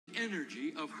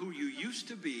energy of who you used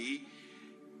to be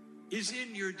is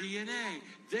in your DNA.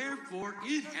 Therefore,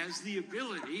 it has the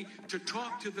ability to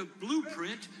talk to the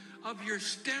blueprint of your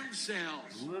stem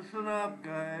cells. Listen up,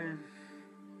 guys.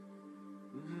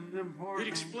 This is important.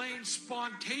 It explains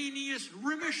spontaneous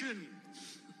remission.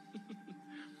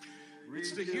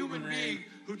 It's the human being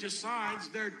who decides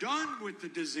they're done with the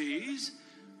disease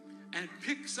and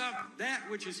picks up that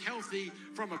which is healthy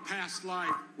from a past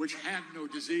life which had no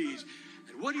disease.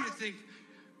 And what do you think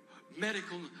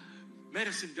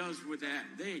medicine does with that?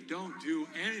 They don't do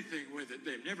anything with it.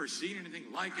 They've never seen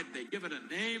anything like it. They give it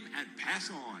a name and pass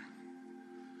on.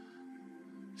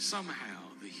 Somehow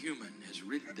the human has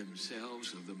rid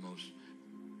themselves of the most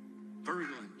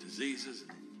virulent diseases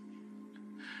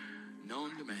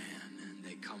known to man, and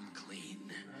they come clean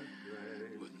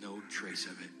with no trace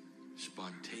of it.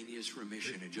 Spontaneous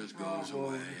remission, it just goes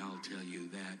away. I'll tell you,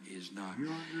 that is not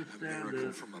a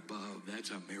miracle from above.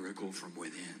 That's a miracle from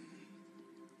within.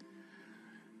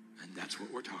 And that's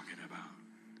what we're talking about.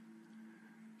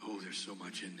 Oh, there's so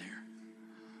much in there.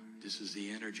 This is the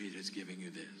energy that's giving you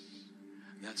this.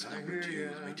 That's number 2.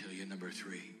 Let me tell you number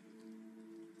 3.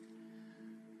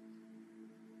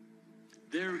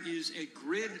 There is a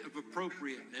grid of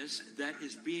appropriateness that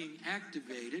is being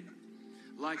activated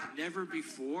like never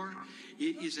before.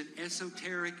 It is an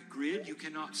esoteric grid. You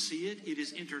cannot see it. It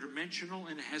is interdimensional,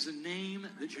 and it has a name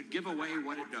that should give away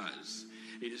what it does.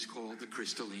 It is called the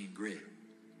crystalline grid.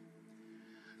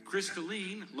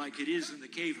 Crystalline, like it is in the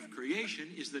cave of creation,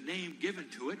 is the name given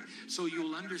to it, so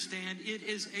you'll understand it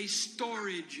is a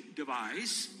storage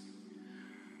device,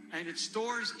 and it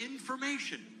stores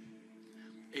information.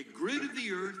 A grid of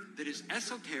the earth that is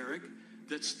esoteric,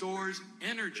 that stores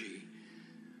energy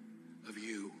of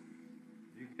you.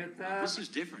 You get that? This is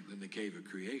different than the cave of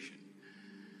creation.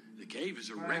 The cave is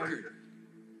a record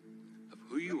of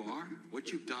who you are,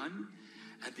 what you've done,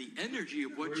 and the energy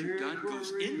of what you've done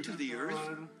goes into the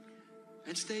earth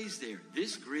and stays there.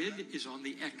 This grid is on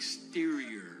the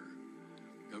exterior.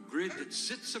 A grid that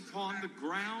sits upon the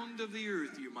ground of the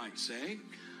earth, you might say.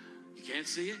 You can't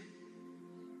see it,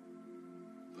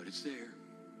 but it's there.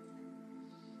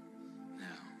 Now,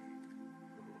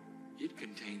 it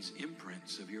contains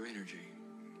imprints of your energy.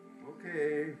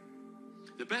 Okay.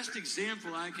 The best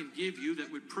example I can give you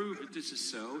that would prove that this is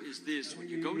so is this. When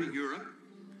you go to Europe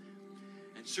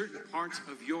and certain parts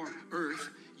of your earth,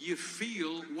 you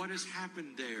feel what has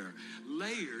happened there.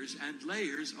 Layers and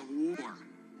layers of war.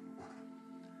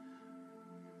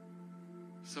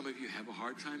 Some of you have a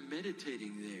hard time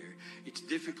meditating there. It's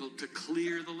difficult to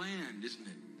clear the land, isn't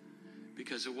it?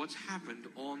 Because of what's happened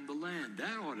on the land.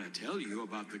 That ought to tell you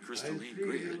about the crystalline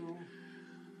grid.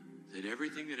 That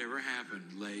everything that ever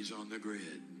happened lays on the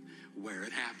grid where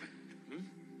it happened.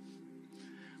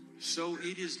 So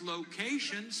it is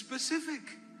location specific.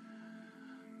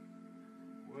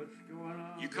 What's going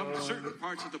on? You come to certain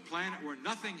parts of the planet where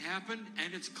nothing happened,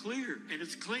 and it's clear and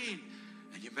it's clean,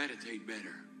 and you meditate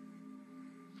better.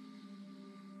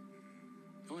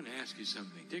 I want to ask you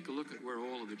something. Take a look at where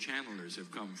all of the channelers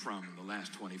have come from in the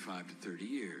last 25 to 30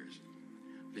 years.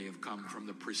 They have come from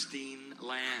the pristine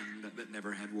land that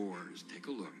never had wars. Take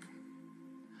a look.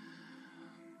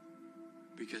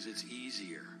 Because it's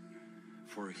easier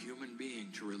for a human being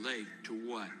to relate to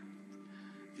what?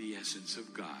 The essence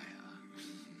of Gaia.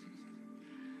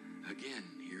 Again,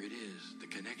 here it is. The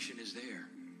connection is there.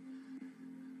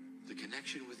 The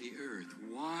connection with the earth.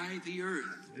 Why the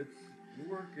earth? It's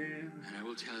working. And I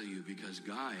will tell you, because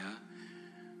Gaia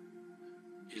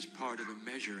is part of a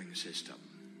measuring system,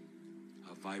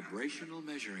 a vibrational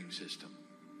measuring system.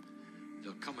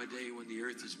 There'll come a day when the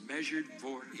earth is measured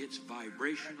for its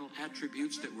vibrational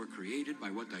attributes that were created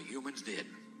by what the humans did.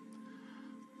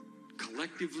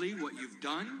 Collectively, what you've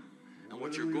done and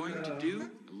what you're going to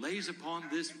do lays upon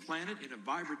this planet in a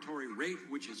vibratory rate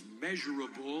which is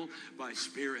measurable by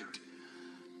spirit.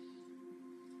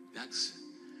 That's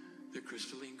the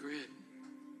crystalline grid.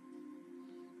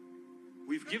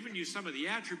 We've given you some of the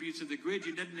attributes of the grid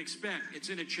you didn't expect. It's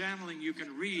in a channeling you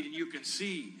can read and you can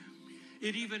see.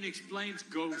 It even explains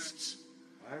ghosts.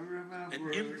 I remember.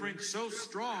 An imprint so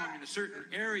strong in a certain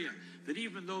area that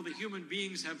even though the human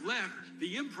beings have left,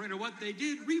 the imprint of what they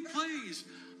did replays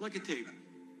like a tape.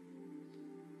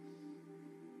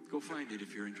 Go find it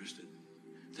if you're interested.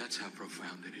 That's how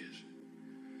profound it is.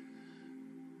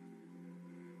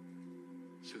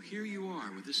 So here you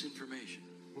are with this information.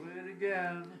 Play it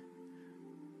again.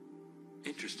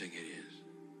 Interesting it is.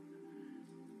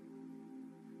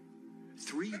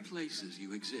 3 places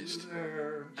you exist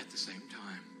There. at the same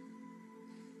time.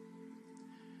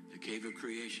 The cave of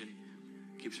creation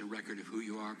Keeps a record of who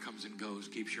you are, comes and goes,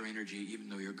 keeps your energy even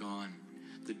though you're gone.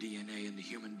 The DNA in the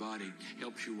human body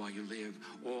helps you while you live.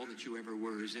 All that you ever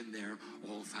were is in there.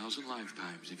 All 1,000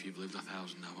 lifetimes, if you've lived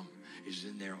 1,000 of them, is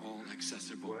in there, all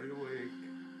accessible. Wide awake.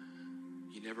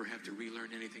 You never have to relearn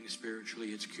anything spiritually.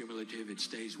 It's cumulative. It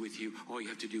stays with you. All you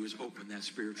have to do is open that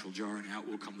spiritual jar, and out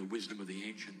will come the wisdom of the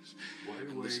ancients. Wide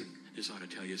And awake. listen, this ought to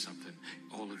tell you something.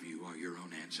 All of you are your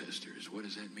own ancestors. What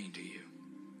does that mean to you?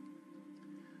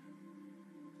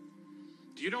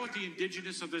 Do you know what the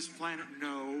indigenous of this planet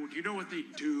know? Do you know what they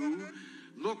do?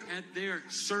 Look at their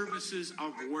services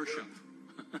of worship.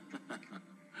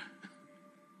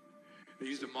 They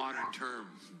used a modern term,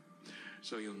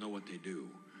 so you'll know what they do.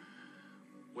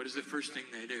 What is the first thing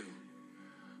they do?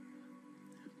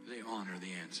 They honor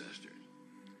the ancestors.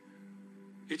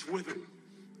 It's with them.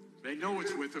 They know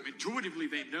it's with them. Intuitively,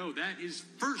 they know that is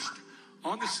first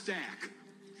on the stack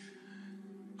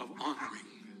of honoring.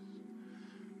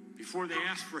 Before they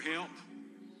ask for help,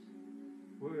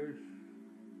 Where's?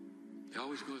 they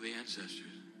always go to the ancestors.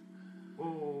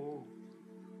 Oh.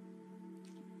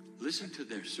 Listen to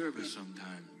their service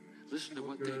sometime. Listen to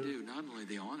what they do. Not only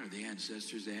they honor the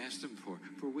ancestors, they ask them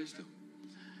for wisdom.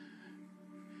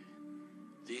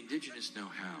 The indigenous know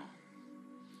how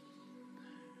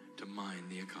to mine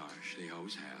the Akash. They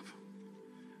always have.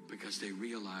 Because they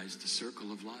realize the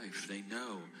circle of life. They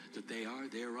know that they are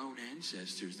their own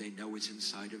ancestors. They know it's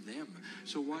inside of them.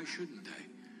 So why shouldn't they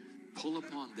pull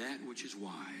upon that which is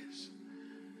wise?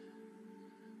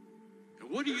 And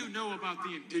what do you know about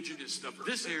the indigenous of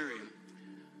this area?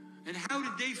 And how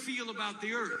did they feel about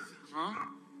the earth? Huh?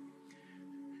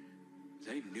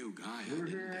 They knew Gaia, We're didn't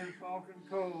here they? in Falcon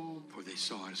Cove. For they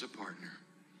saw it as a partner.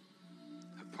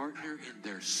 A partner in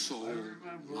their soul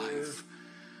remember life.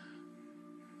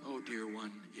 Oh, dear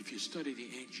one, if you study the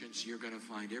ancients, you're going to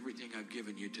find everything I've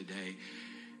given you today.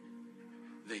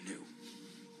 They knew.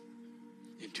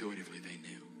 Intuitively, they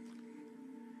knew.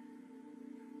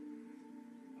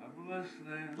 I'm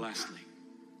listening. Lastly,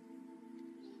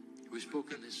 we've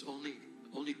spoken this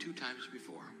only 2 times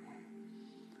before.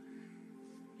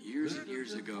 Years and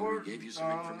years ago, we gave you some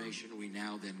information we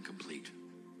now then complete.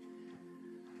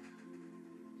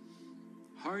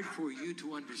 Hard for you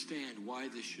to understand why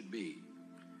this should be.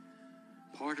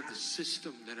 Part of the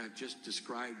system that I've just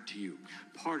described to you,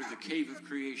 part of the cave of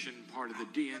creation, part of the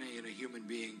DNA in a human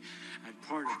being, and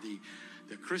part of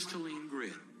the crystalline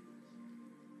grid.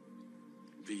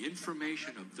 The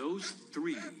information of those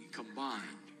 3 combined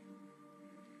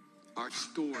are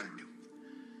stored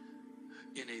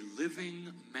in a living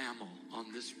mammal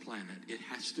on this planet. It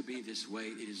has to be this way.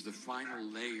 It is the final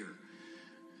layer.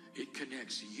 It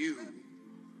connects you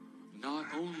not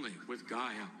only with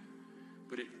Gaia,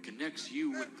 but it connects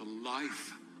you with the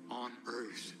life on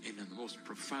earth in the most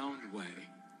profound way.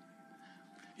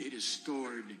 It is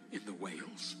stored in the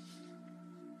whales.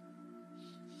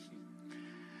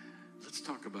 Let's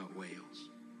talk about whales.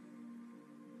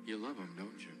 You love them,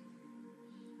 don't you?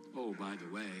 Oh, by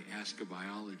the way, ask a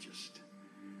biologist.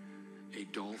 A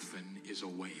dolphin is a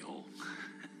whale.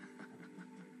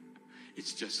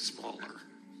 It's just smaller.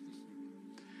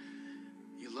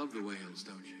 You love the whales,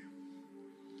 don't you?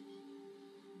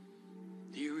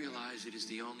 Do you realize it is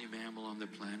the only mammal on the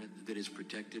planet that is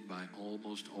protected by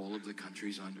almost all of the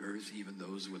countries on Earth, even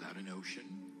those without an ocean?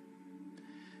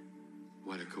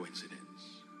 What a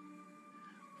coincidence.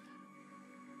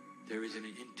 There is an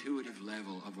intuitive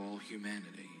level of all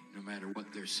humanity, no matter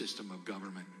what their system of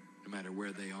government, no matter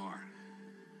where they are,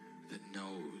 that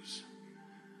knows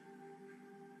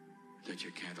that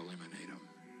you can't eliminate them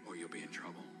or you'll be in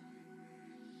trouble.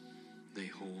 They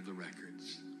hold the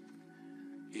records.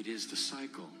 It is the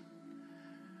cycle.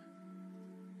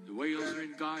 The whales are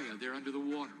in Gaia. They're under the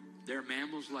water. They're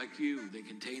mammals like you. They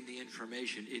contain the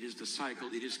information. It is the cycle.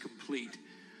 It is complete.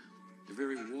 The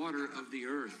very water of the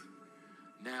earth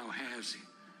now has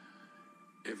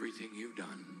everything you've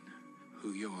done,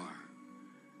 who you are,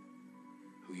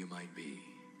 who you might be.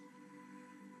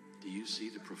 Do you see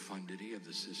the profundity of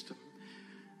the system?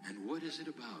 And what is it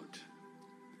about?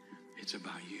 It's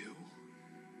about you.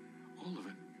 All of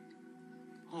it.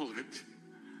 All of it.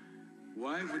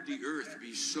 Why would the earth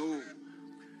be so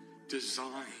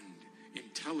designed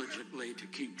intelligently to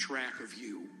keep track of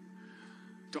you,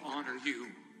 to honor you,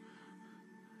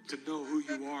 to know who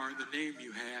you are, the name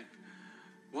you had?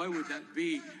 Why would that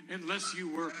be unless you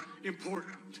were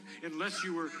important, unless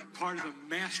you were part of the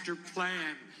master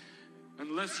plan,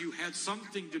 unless you had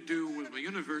something to do with the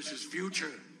universe's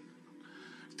future?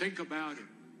 Think about it.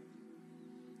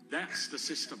 That's the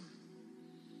system.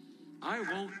 I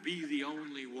won't be the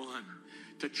only one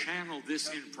to channel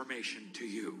this information to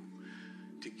you.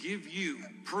 to give you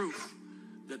proof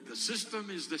that the system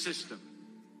is the system.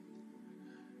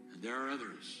 And there are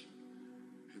others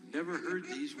who've never heard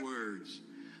these words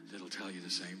that'll tell you the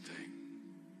same thing.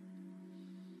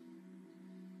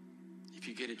 If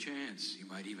you get a chance, you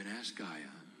might even ask Gaia,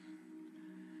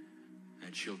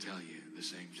 and she'll tell you the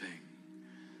same thing.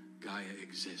 Gaia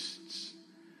exists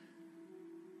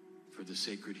for the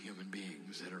sacred human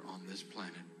beings that are on this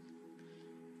planet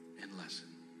and lesson.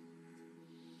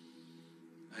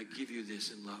 I give you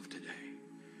this in love today.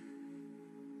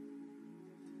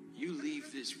 You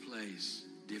leave this place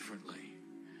differently.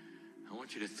 I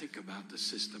want you to think about the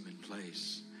system in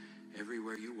place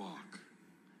everywhere you walk.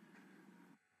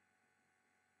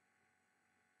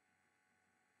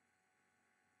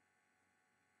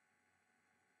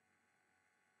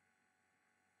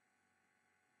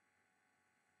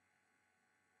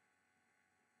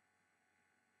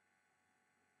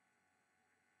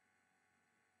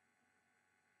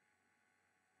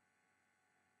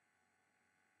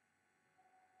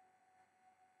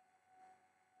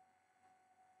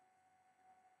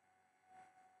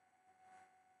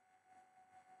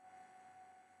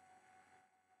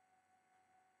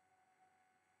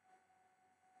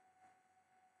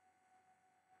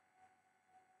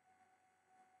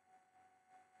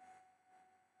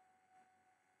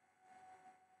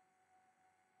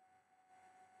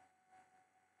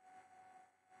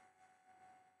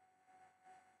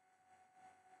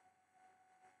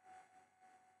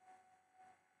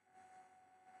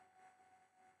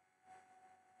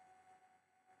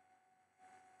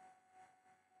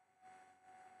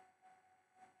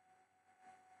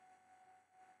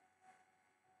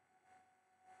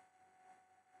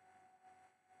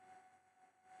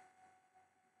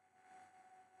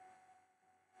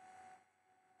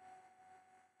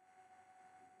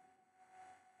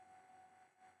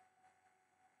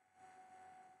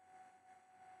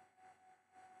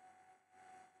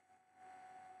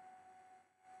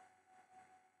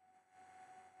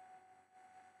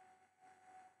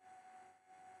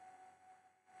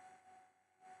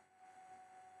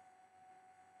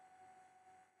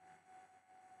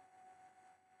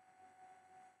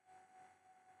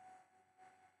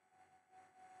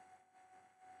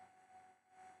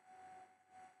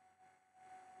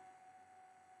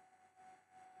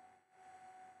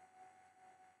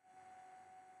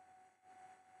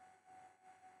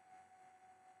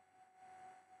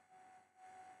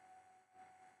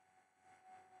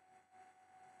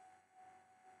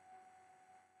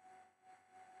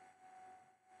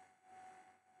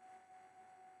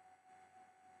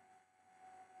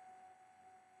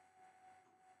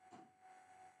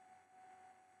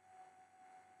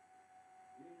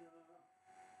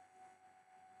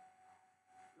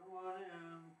 Come on in.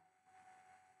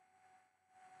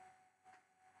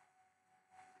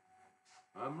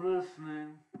 I'm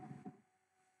listening.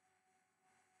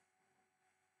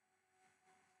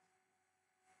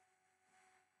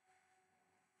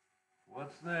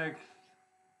 What's next?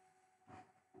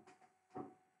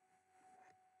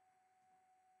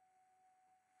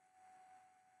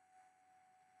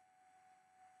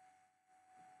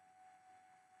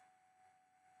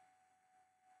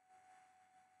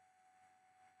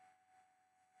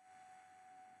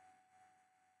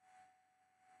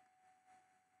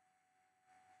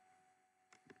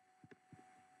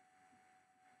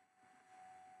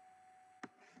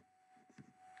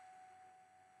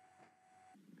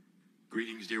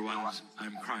 Greetings, dear ones.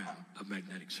 I'm Cryon of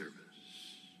Magnetic Service.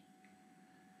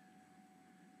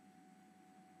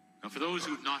 Now, for those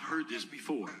who've not heard this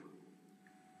before,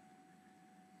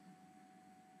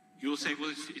 you'll say, well,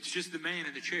 it's just the man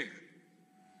in the chair.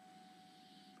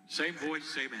 Same voice,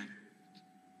 same man.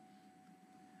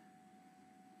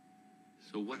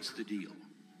 So what's the deal?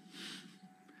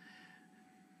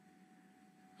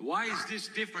 Why is this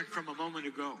different from a moment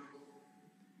ago?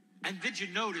 And did you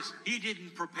notice he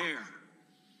didn't prepare?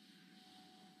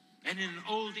 And in an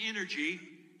old energy,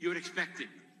 you would expect it.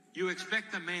 You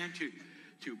expect a man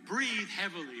to breathe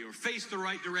heavily or face the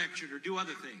right direction or do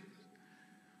other things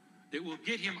that will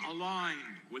get him aligned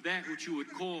with that which you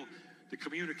would call the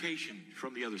communication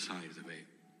from the other side of the veil.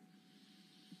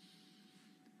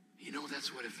 You know,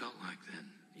 that's what it felt like then,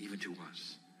 even to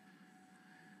us.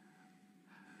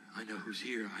 I know who's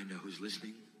here. I know who's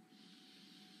listening.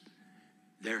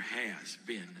 There has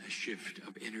been a shift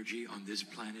of energy on this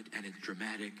planet, and it's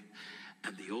dramatic.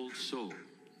 And the old soul,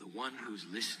 the one who's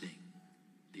listening,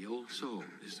 the old soul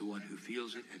is the one who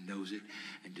feels it and knows it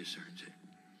and discerns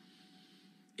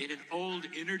it. In an old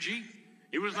energy,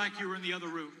 it was like you were in the other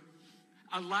room.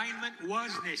 Alignment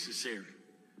was necessary.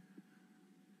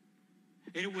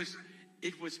 And it was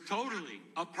it was totally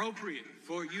appropriate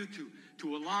for you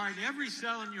to align every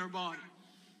cell in your body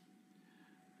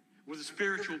with a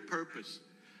spiritual purpose,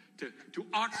 to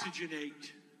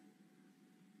oxygenate,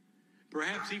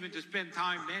 perhaps even to spend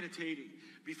time meditating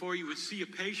before you would see a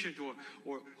patient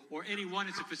or anyone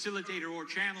as a facilitator or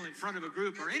channel in front of a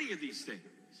group or any of these things.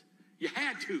 You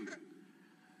had to,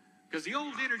 because the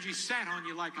old energy sat on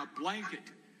you like a blanket.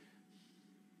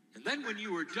 And then when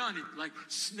you were done, it like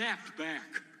snapped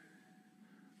back.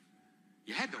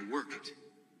 You had to work it.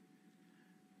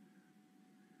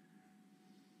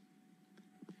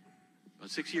 About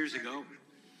 6 years ago,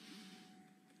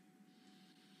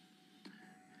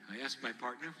 I asked my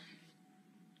partner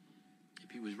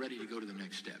if he was ready to go to the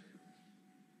next step.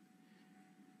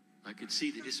 I could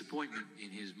see the disappointment in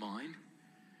his mind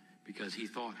because he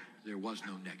thought there was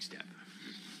no next step.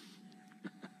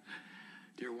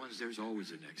 Dear ones, there's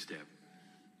always a next step.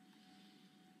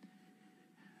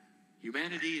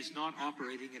 Humanity is not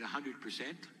operating at 100%.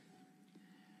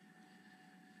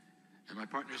 And my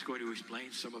partner is going to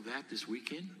explain some of that this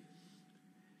weekend.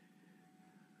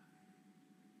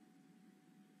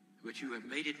 But you have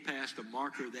made it past a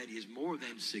marker that is more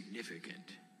than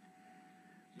significant.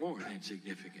 More than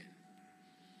significant.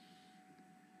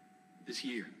 This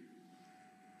year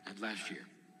and last year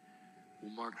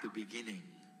will mark the beginning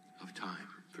of time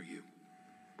for you.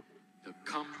 There'll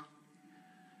come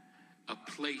a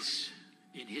place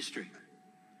in history,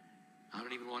 I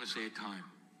don't even want to say a time,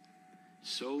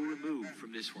 so removed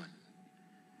from this one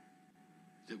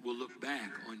that we'll look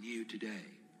back on you today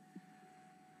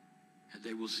and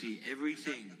they will see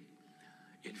everything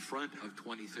in front of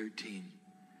 2013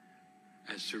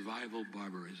 as survival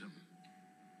barbarism,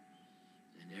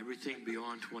 and everything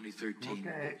beyond 2013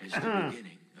 as the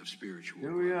beginning of spiritual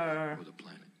growth for the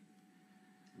planet.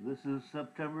 This is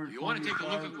September 25, If you want to take a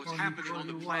look at what's happening on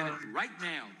the planet right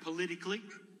now, politically,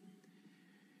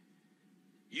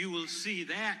 you will see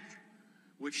that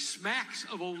which smacks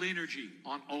of old energy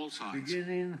on all sides.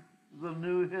 Beginning the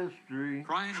new history.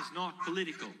 Crime is not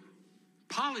political.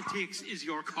 Politics is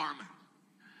your karma.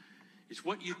 It's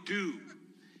what you do.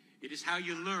 It is how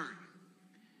you learn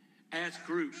as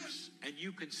groups. And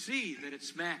you can see that it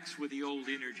smacks with the old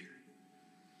energy.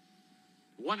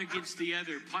 One against the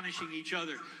other, punishing each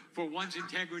other for one's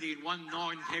integrity and one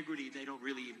non-integrity. They don't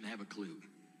really even have a clue.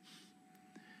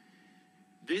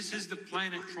 This is the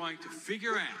planet trying to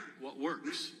figure out what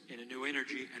works in a new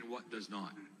energy and what does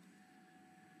not.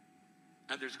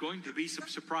 And there's going to be some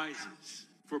surprises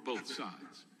for both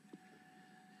sides.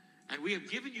 And we have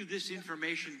given you this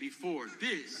information before.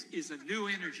 This is a new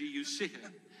energy you sit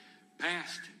in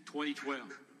past 2012.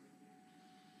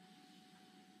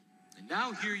 And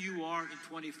now here you are in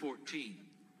 2014.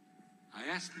 I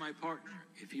asked my partner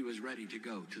if he was ready to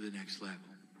go to the next level.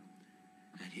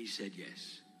 And he said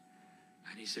yes.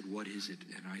 And he said, what is it?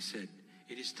 And I said,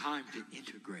 it is time to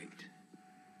integrate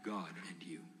God and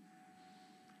you.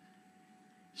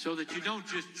 So that you don't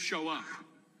just show up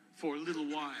for a little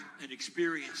while and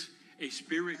experience a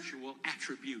spiritual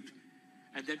attribute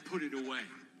and then put it away.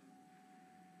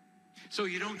 So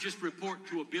you don't just report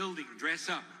to a building, dress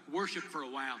up, worship for a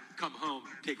while, come home,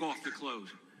 take off the clothes,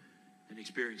 and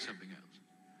experience something else.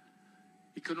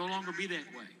 It can no longer be that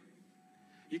way.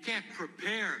 You can't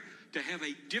prepare to have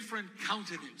a different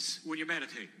countenance when you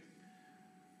meditate.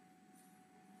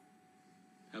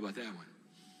 How about that one?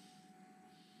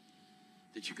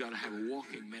 That you got to have a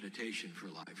walking meditation for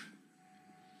life.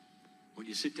 When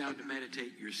you sit down to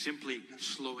meditate, you're simply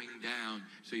slowing down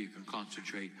so you can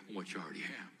concentrate on what you already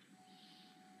have.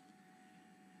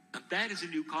 And that is a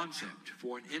new concept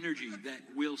for an energy that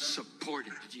will support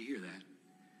it. Did you hear that?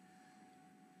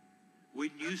 When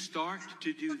you start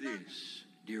to do this,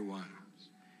 dear ones,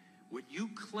 when you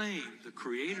claim the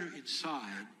Creator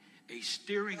inside, a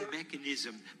steering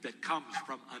mechanism that comes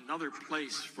from another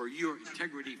place for your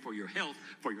integrity, for your health,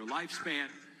 for your lifespan,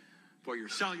 for your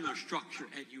cellular structure,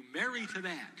 and you marry to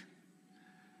that,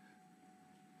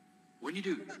 when you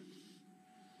do,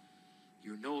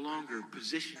 you're no longer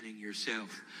positioning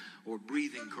yourself or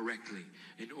breathing correctly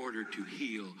in order to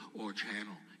heal or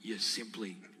channel. You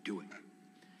simply do it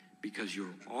because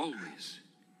you're always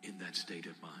in that state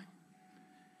of mind.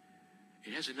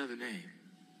 It has another name.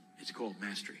 It's called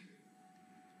mastery.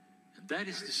 And that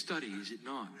is the study, is it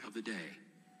not, of the day.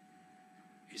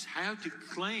 Is how to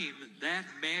claim that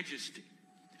majesty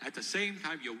at the same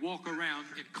time you walk around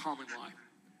in common life.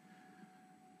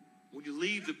 When you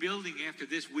leave the building after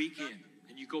this weekend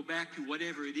and you go back to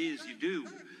whatever it is you do,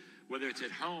 whether it's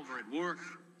at home or at work,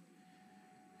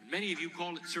 and many of you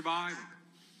call it survival,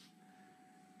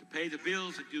 to pay the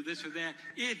bills and do this or that,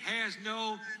 it has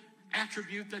no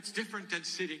attribute that's different than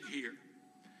sitting here.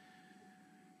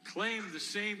 Claim the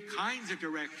same kinds of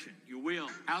direction you will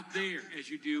out there as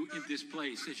you do in this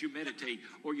place, as you meditate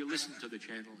or you listen to the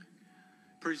channeling.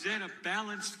 Present a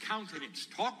balanced countenance.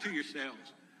 Talk to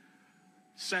yourselves.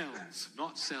 Selves,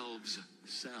 not selves,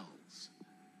 selves.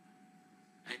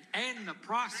 And in the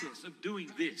process of doing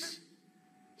this,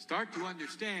 start to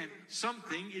understand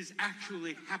something is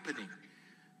actually happening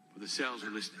for the cells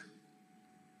are listening.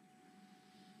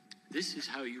 This is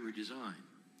how you were designed.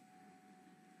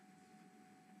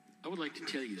 I would like to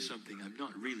tell you something I've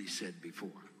not really said before.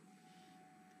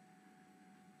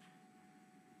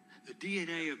 The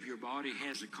DNA of your body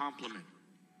has a complement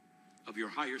of your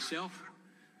higher self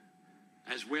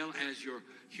as well as your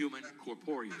human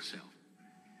corporeal self.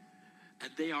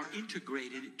 And they are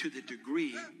integrated to the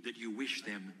degree that you wish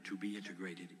them to be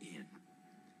integrated in.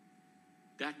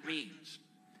 That means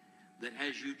that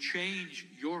as you change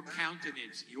your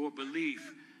countenance, your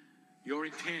belief, your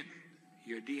intent,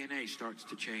 your DNA starts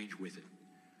to change with it.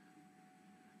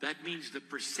 That means the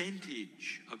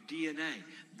percentage of DNA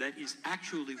that is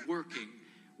actually working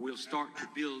will start to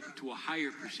build to a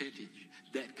higher percentage,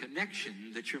 that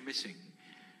connection that you're missing.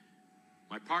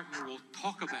 My partner will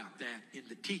talk about that in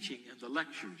the teaching and the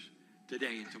lectures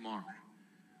today and tomorrow.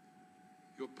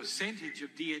 Your percentage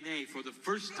of DNA for the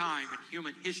first time in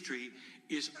human history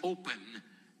is open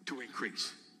to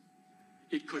increase.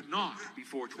 It could not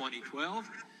before 2012.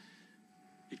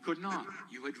 It could not.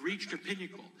 You had reached a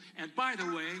pinnacle. And by the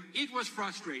way, it was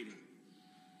frustrating.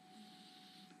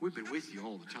 We've been with you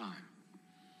all the time.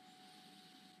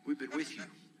 We've been with you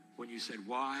when you said,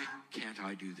 why can't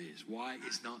I do this? Why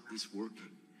is not this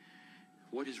working?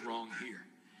 What is wrong here?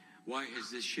 Why has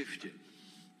this shifted?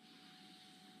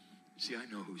 See, I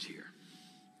know who's here.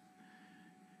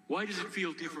 Why does it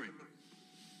feel different?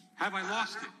 Have I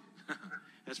lost it?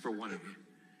 That's for one of you.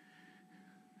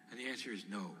 And the answer is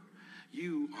no.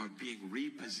 You are being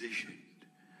repositioned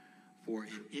for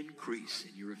an increase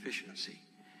in your efficiency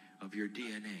of your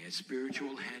DNA, a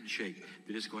spiritual handshake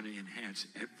that is going to enhance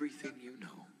everything you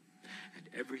know and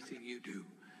everything you do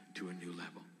to a new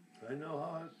level. I know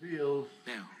how it feels.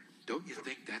 Now, don't you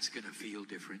think that's going to feel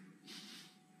different?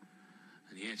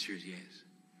 And the answer is yes.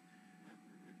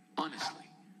 Honestly.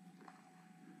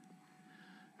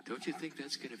 Don't you think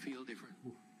that's going to feel different?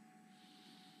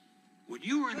 When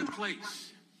you are in a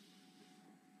place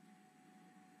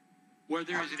where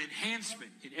there is an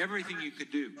enhancement in everything you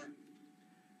could do,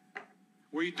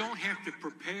 where you don't have to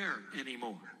prepare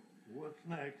anymore, what's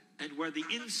next? And where the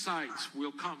insights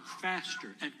will come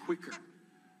faster and quicker,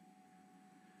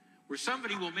 where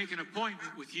somebody will make an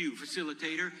appointment with you,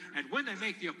 facilitator, and when they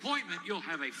make the appointment, you'll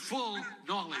have a full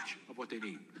knowledge of what they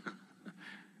need.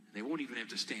 They won't even have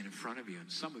to stand in front of you,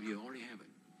 and some of you already have it.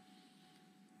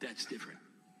 That's different.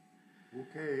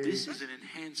 Okay. This is an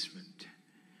enhancement,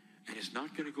 and it's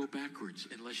not going to go backwards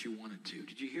unless you want it to.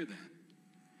 Did you hear that?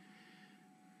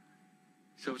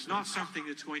 So it's not something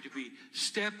that's going to be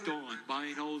stepped on by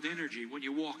an old energy when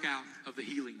you walk out of the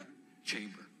healing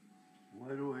chamber.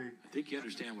 Why do I think you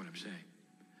understand what I'm saying.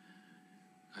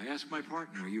 I asked my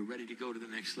partner, are you ready to go to the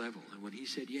next level? And when he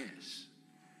said yes,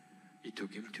 it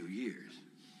took him 2 years.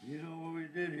 You know what we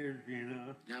did here,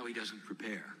 Gina? Now he doesn't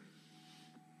prepare.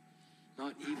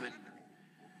 Not even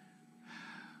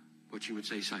what you would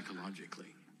say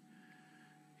psychologically.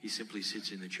 He simply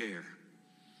sits in the chair.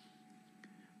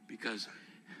 Because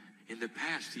in the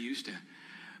past, he used to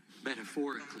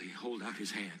metaphorically hold out his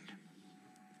hand.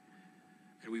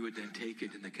 And we would then take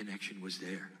it, and the connection was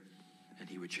there. And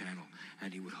he would channel,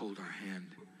 and he would hold our hand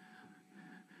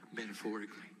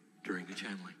metaphorically during the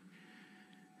channeling.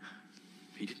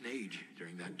 He didn't age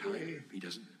during that time. He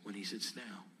doesn't when he sits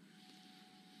now.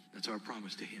 That's our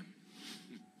promise to him.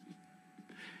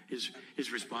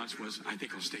 His response was, I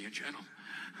think I'll stay in channel.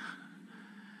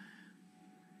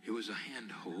 It was a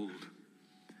hand hold.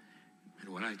 And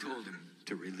when I told him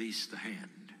to release the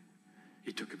hand,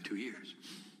 it took him 2 years.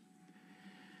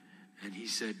 And he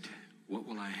said, what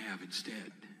will I have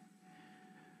instead?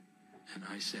 And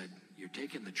I said, you're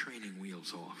taking the training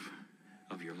wheels off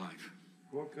of your life.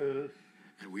 Focus.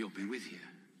 And we'll be with you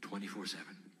 24/7.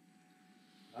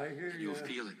 I hear and you'll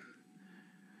feel it.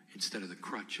 Instead of the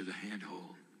crutch or the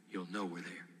handhold, you'll know we're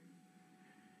there.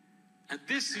 And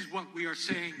this is what we are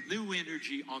saying new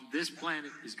energy on this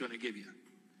planet is going to give you.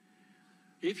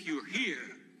 If you're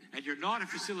here and you're not a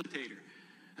facilitator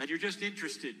and you're just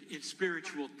interested in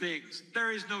spiritual things,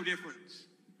 there is no difference.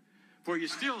 For you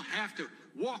still have to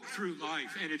walk through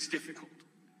life, and it's difficult.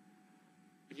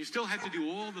 And you still have to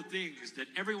do all the things that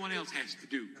everyone else has to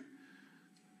do.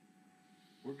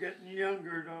 We're getting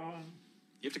younger, Don.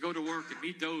 You have to go to work and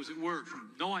meet those at work.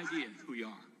 No idea who you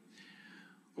are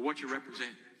or what you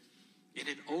represent. In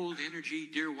an old energy,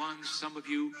 dear ones, some of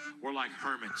you were like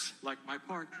hermits, like my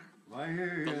partner.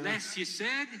 The less you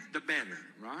said, the better,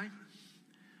 right?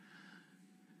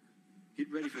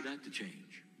 Get ready for that to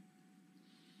change.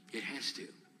 It has to.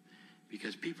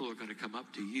 Because people are going to come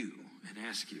up to you and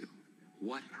ask you,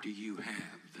 what do you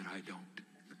have that I don't?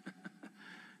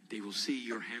 They will see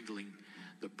you're handling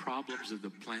the problems of the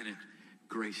planet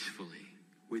gracefully,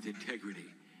 with integrity,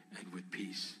 and with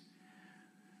peace.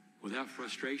 Without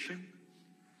frustration,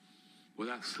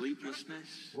 without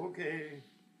sleeplessness. Okay.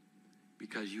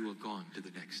 Because you have gone to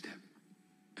the next step.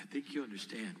 I think you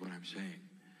understand what I'm saying.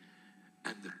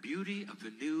 And the beauty of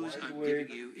the news I'm giving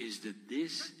you is that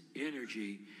this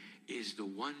energy is the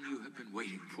one you have been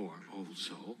waiting for, old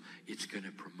soul. It's going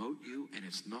to promote you, and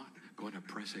it's not going to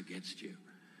press against you.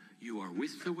 You are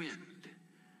with the wind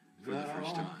for the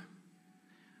first time.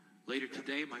 Later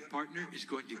today, my partner is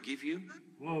going to give you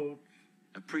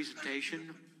a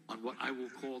presentation on what I will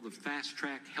call the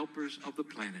fast-track helpers of the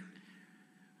planet,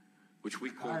 which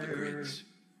we call the grids.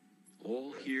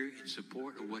 All here in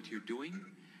support of what you're doing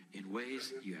in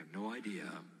ways you have no idea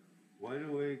of.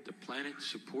 The planet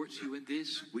supports you in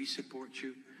this. We support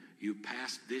you. You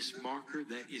passed this marker.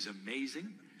 That is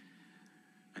amazing.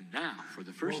 And now, for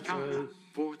the first time,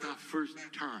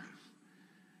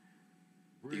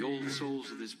 the old souls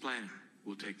of this planet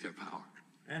will take their power.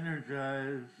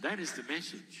 Energize. That is the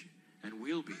message, and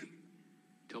will be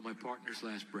till my partner's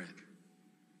last breath.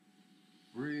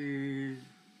 Breathe.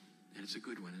 And it's a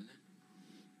good one,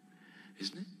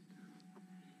 isn't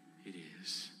it? It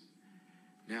is.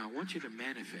 Now, I want you to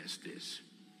manifest this.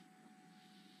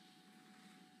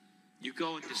 You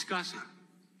go and discuss it.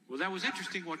 Well, that was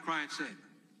interesting what Christ said.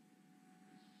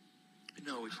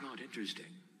 No, it's not interesting.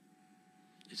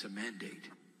 It's a mandate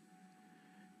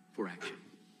for action.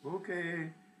 Okay.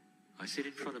 I sit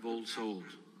in front of old souls,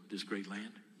 this great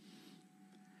land.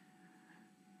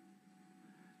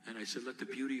 And I said, let the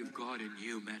beauty of God in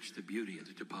you match the beauty of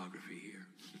the topography here.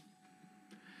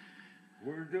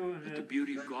 We're doing Let the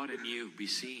beauty of God in you be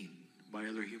seen by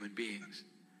other human beings.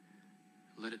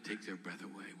 Let it take their breath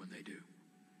away when they do.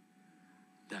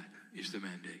 That is the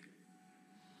mandate.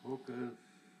 Okay.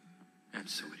 And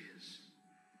so it is.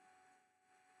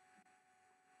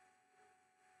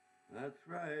 That's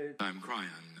right. I'm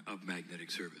Cryon of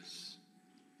Magnetic Service.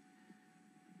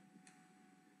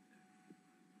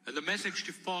 And the message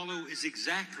to follow is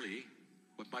exactly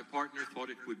what my partner thought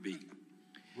it would be.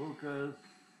 Okay.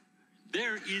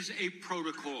 There is a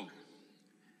protocol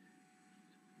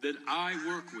that I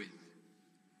work with.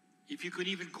 If you could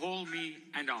even call me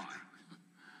and I.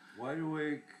 Wide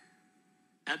awake.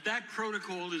 And that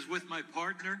protocol is with my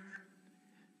partner,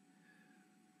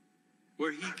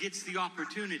 where he gets the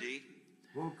opportunity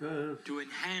to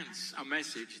enhance a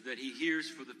message that he hears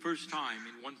for the first time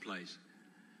in one place.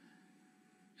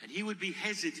 And he would be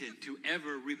hesitant to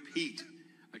ever repeat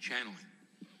a channeling.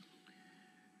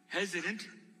 Hesitant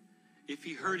if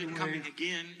he heard it coming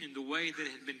again in the way that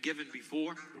it had been given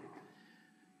before.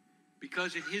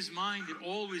 Because in his mind, it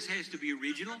always has to be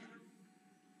original.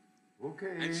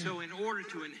 Okay. And so in order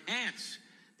to enhance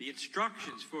the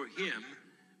instructions for him,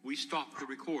 we stopped the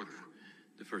recorder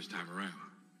the first time around.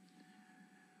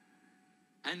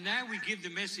 And now we give the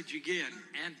message again.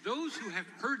 And those who have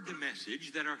heard the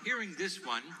message that are hearing this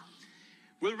one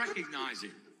will recognize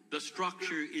it. The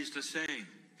structure is the same.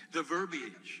 The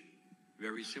verbiage,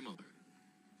 very similar.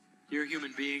 Dear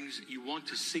human beings, you want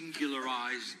to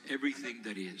singularize everything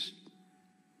that is.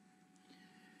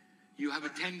 You have a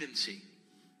tendency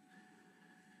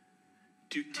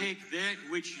to take that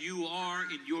which you are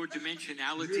in your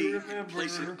dimensionality and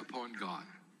place it upon God.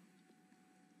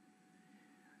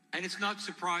 And it's not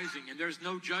surprising, and there's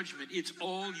no judgment. It's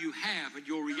all you have, and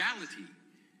your reality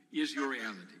is your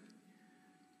reality.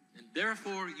 And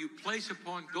therefore, you place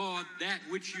upon God that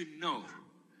which you know,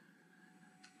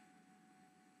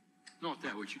 not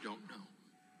that which you don't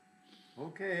know.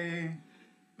 Okay.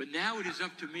 But now it is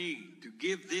up to me to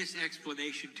give this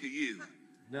explanation to you.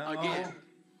 No. Again,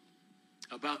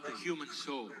 about the human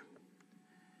soul,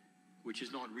 which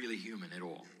is not really human at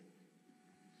all.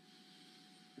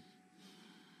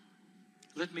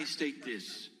 Let me state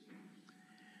this,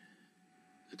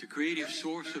 that the creative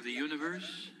source of the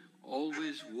universe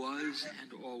always was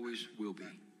and always will be.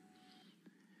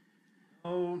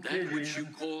 Okay. That which you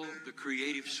call the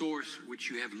creative source, which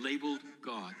you have labeled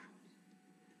God,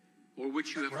 or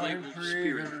which you have labeled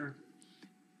Spirit,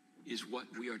 is what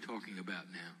we are talking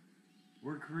about now.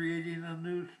 We're creating a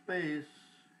new space.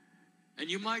 And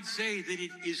you might say that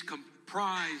it is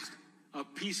comprised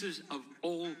of pieces of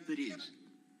all that is.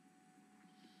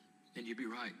 And you'd be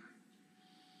right.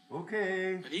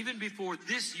 Okay. And even before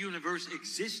this universe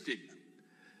existed,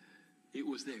 it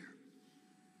was there.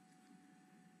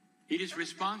 It is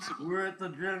responsible We're at the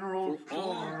general for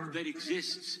all store that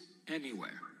exists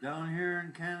anywhere, down here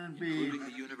in Cannon Beach. including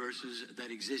the universes that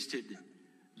existed,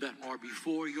 that are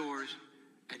before yours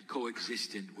and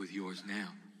coexistent with yours now,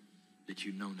 that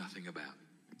you know nothing about.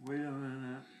 Wait a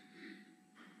minute.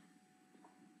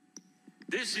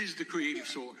 This is the creative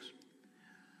source.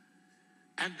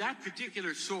 And that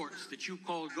particular source that you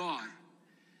call God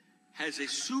has a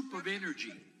soup of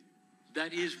energy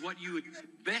that is what you would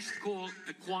best call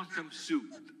a quantum soup.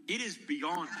 It is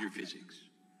beyond your physics.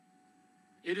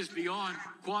 It is beyond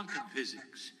quantum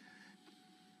physics.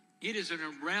 It is in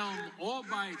a realm all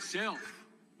by itself,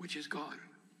 which is God.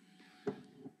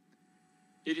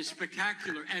 It is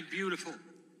spectacular and beautiful.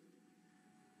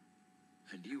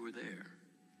 And you were there.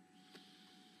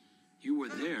 You were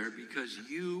there because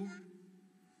you,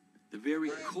 the very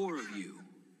core of you,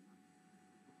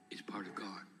 is part of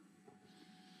God.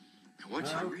 Now,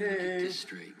 once you really get this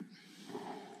straight,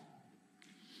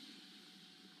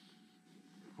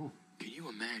 can you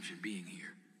imagine being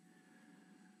here?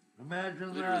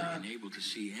 Imagine Literally that. unable to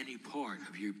see any part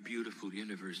of your beautiful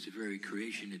universe, the very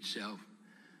creation itself.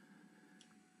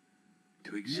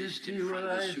 To exist in see front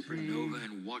what of a I supernova see?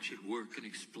 and watch it work and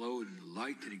explode, and the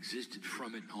light that existed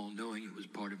from it, all knowing it was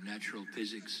part of natural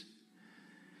physics,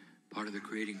 part of the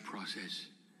creating process,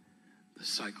 the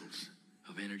cycles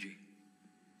of energy.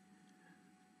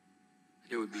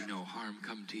 There would be no harm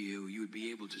come to you. You would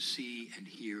be able to see and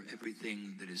hear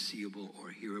everything that is seeable or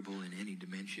hearable in any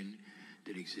dimension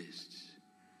that exists.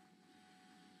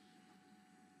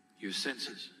 Your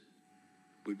senses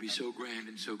would be so grand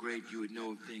and so great, you would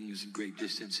know of things in great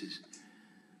distances,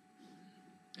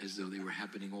 as though they were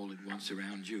happening all at once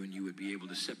around you, and you would be able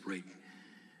to separate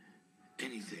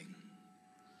anything,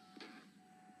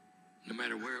 no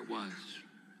matter where it was,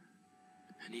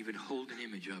 and even hold an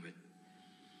image of it.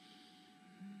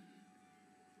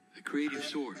 The creative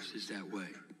source is that way.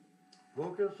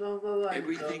 Focus on the light.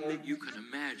 Everything fellas. that you can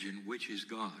imagine, which is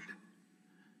God,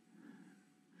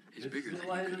 is It's bigger the than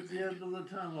light you at could the imagine. end of the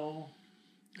tunnel.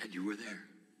 And you were there.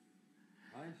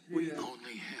 I see We it.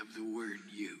 only have the word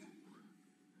you.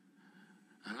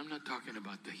 And I'm not talking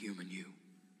about the human you.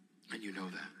 And you know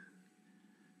that.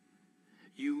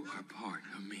 You are part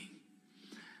of me.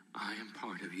 I am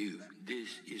part of you. This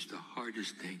is the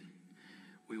hardest thing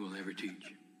we will ever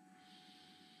teach.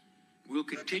 We'll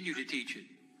continue to teach it.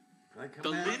 I The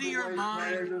command linear white mind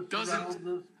fire to surround doesn't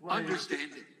this place.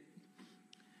 understand it.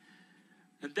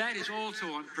 And that is also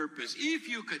on purpose. If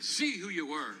you could see who you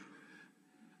were,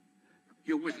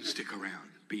 you wouldn't stick around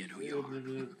being who you Wait a are.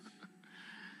 minute.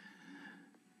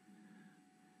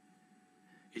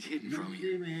 It's hidden You from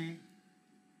see you. me.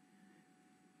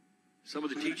 Some of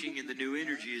the teaching in the new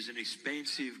energy is an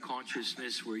expansive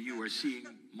consciousness where you are seeing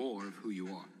more of who you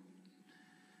are.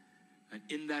 And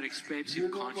in that You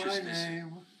expansive know my consciousness,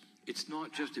 name. it's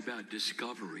not just about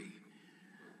discovery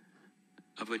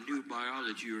of a new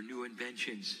biology or new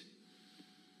inventions.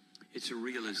 It's a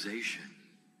realization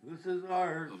This is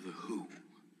art. of the who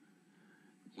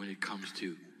when it comes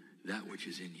to that which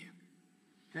is in you.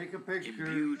 Take a picture.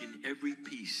 Imbued in every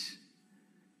piece,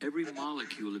 every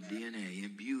molecule of DNA,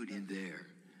 imbued in there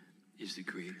is the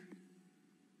Creator.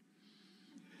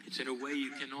 It's in a way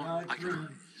you cannot Now,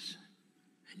 itemize,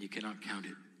 and you cannot count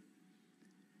it.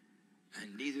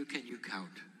 And neither can you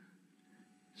count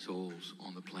souls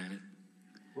on the planet,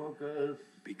 Focus.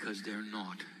 because they're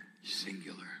not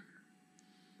singular.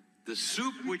 The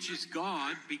soup, which is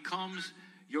God, becomes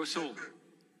your soul.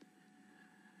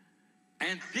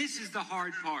 And this is the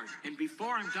hard part. And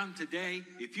before I'm done today,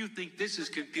 if you think this is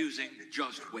confusing,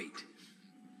 just wait.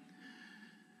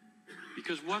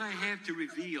 Because what I have to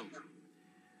reveal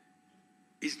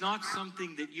is not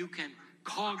something that you can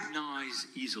cognize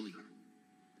easily.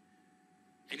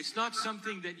 And it's not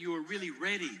something that you are really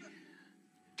ready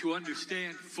to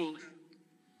understand fully.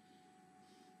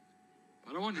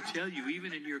 But I want to tell you,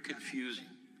 even in your confusion,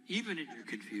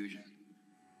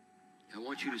 I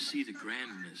want you to see the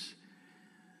grandness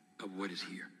of what is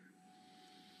here.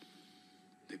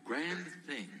 The grand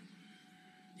thing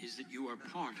is that you are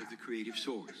part of the creative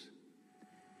source.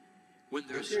 When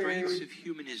the restraints of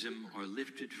humanism are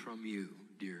lifted from you,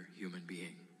 dear human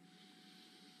being,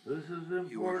 This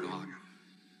is you are important. God.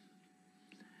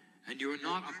 And you are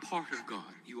not a part of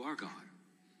God. You are God.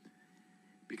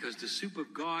 Because the soup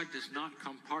of God does not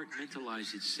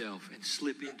compartmentalize itself and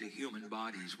slip into human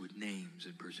bodies with names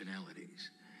and personalities.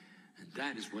 And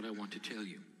that is what I want to tell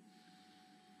you.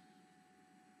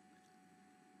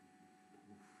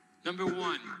 Number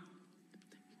one,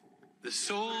 the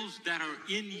souls that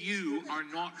are in you are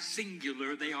not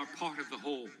singular, they are part of the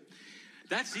whole.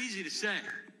 That's easy to say,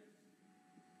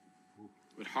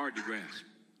 but hard to grasp.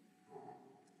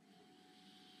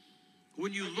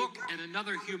 When you look at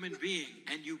another human being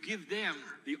and you give them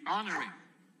the honoring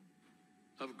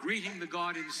of greeting the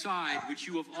God inside, which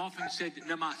you have often said,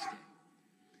 Namaste.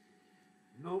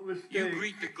 No mistake. You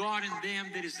greet the God in them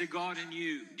that is the God in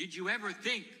you. Did you ever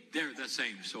think they're the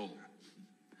same soul?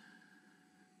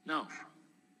 No.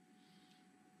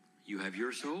 You have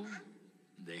your soul,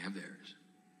 they have theirs.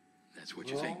 That's what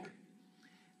you think.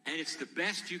 And it's the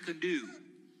best you can do.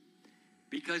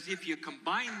 Because if you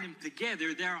combine them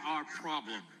together, there are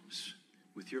problems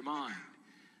with your mind.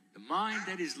 The mind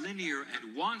that is linear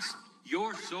and wants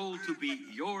your soul to be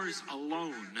yours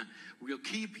alone will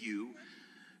keep you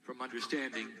from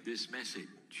understanding this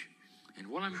message. And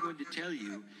what I'm going to tell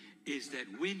you is that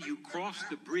when you cross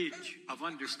the bridge of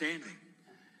understanding,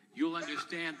 you'll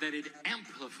understand that it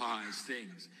amplifies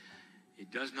things.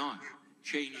 It does not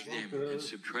change them and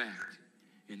subtract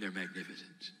in their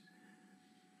magnificence.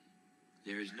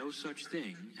 There is no such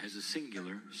thing as a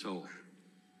singular soul.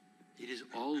 It is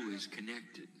always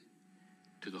connected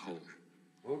to the whole.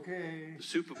 Okay. The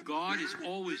soup of God is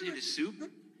always in a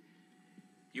soup.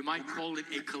 You might call it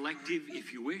a collective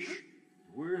if you wish.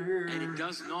 We're here. And it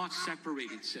does not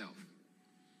separate itself.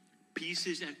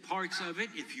 Pieces and parts of it,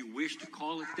 if you wish to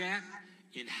call it that,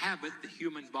 inhabit the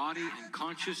human body and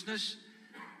consciousness,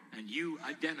 and you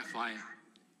identify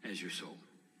it as your soul.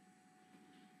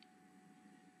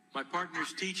 My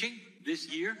partner's teaching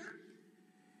this year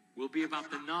will be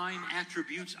about the 9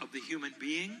 attributes of the human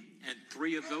being, and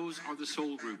 3 of those are the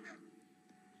soul group.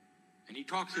 And he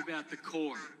talks about the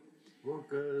core.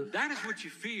 That is what you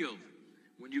feel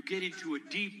when you get into a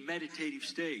deep meditative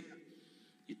state.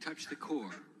 You touch the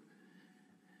core,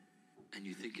 and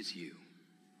you think it's you.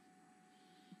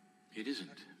 It isn't.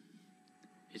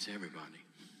 It's everybody.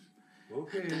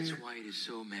 Okay. And that's why it is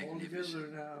so magnificent. All together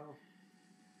now.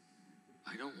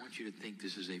 I don't want you to think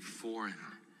this is a foreign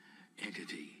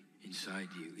entity inside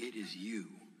you. It is you.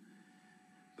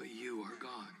 But you are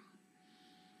God.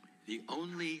 The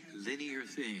only linear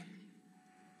thing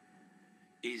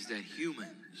is that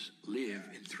humans live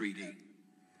in 3D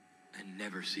and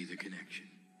never see the connection.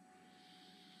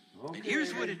 Okay. And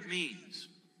here's what it means.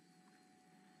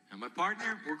 Now, my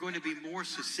partner, we're going to be more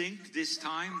succinct this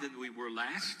time than we were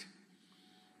last.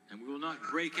 And we will not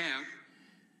break out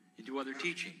into other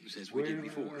teachings as we did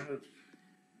before.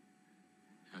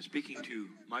 I'm speaking to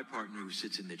my partner who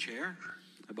sits in the chair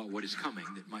about what is coming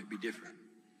that might be different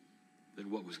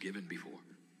than what was given before.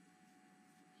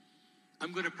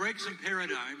 I'm going to break some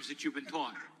paradigms that you've been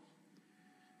taught.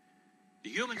 The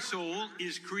human soul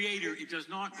is creator. It does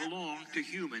not belong to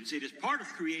humans. It is part of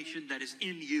creation that is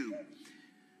in you.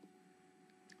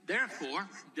 Therefore,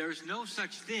 there's no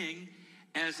such thing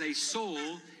as a soul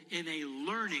in a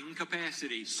learning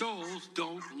capacity. Souls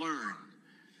don't learn.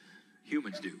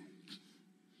 Humans do.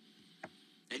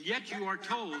 And yet you are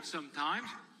told sometimes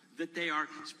that they are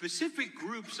specific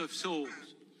groups of souls,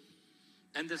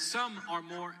 and that some are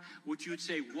more, what you would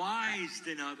say, wise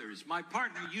than others. My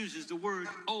partner uses the word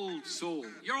old soul.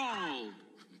 You're all old.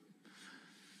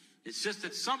 It's just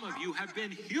that some of you have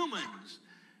been humans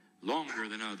longer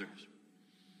than others.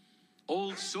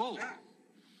 Old soul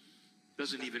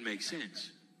doesn't even make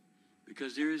sense,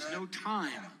 because there is no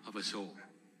time of a soul.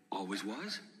 Always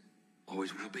was,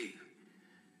 always will be.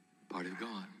 Part of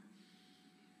God.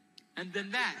 And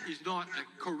then that is not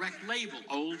a correct label,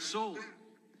 old soul.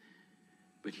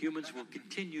 But humans will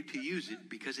continue to use it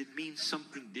because it means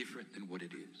something different than what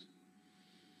it is.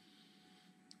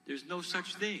 There's no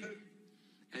such thing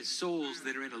as souls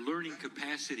that are in a learning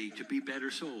capacity to be better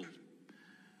souls,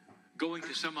 going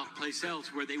to some place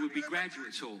else where they would be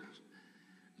graduate souls.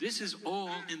 This is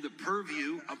all in the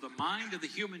purview of the mind of the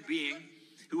human being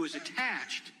who is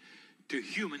attached to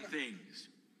human things.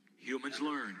 Humans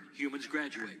learn. Humans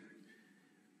graduate.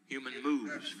 Human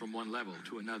moves from one level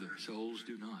to another. Souls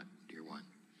do not, dear one.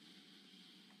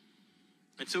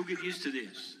 And so get used to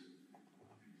this.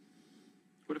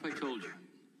 What if I told you?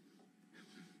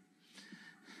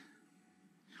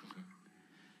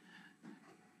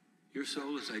 Your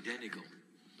soul is identical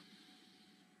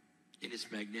in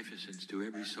its magnificence to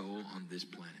every soul on this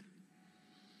planet.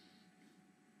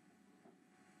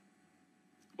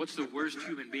 What's the worst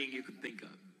human being you can think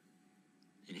of?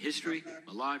 In history,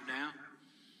 alive now,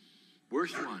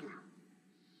 worst one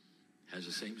has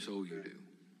the same soul you do.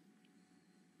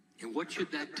 And what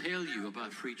should that tell you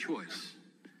about free choice?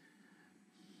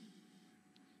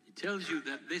 It tells you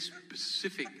that this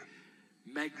specific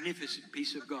magnificent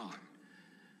peace of God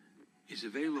is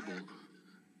available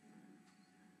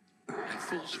at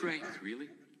full strength, really,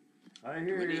 I to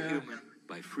hear any you. human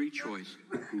by free choice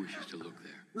who wishes to look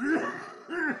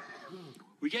there.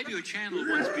 We gave you a channel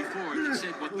once before that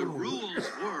said what the rules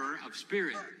were of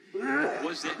spirit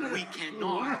was that we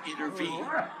cannot intervene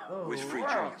with free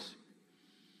choice.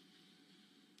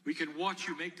 We can watch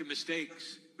you make the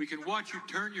mistakes. We can watch you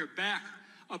turn your back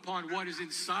upon what is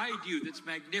inside you that's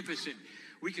magnificent.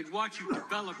 We can watch you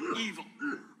develop evil.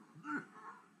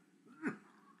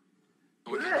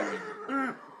 And we can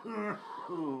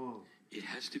do it. It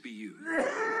has to be you.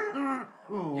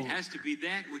 It has to be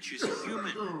that which is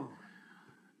human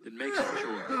that makes the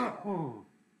choice.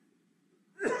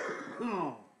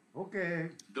 Okay.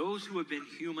 Those who have been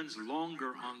humans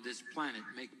longer on this planet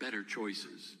make better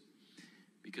choices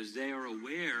because they are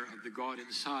aware of the God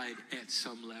inside at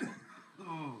some level.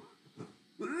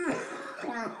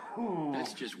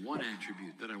 That's just one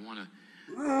attribute that I want to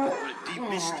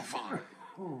demystify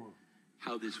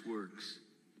how this works.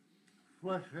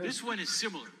 This one is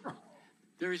similar.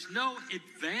 There is no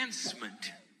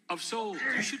advancement of souls.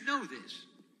 You should know this.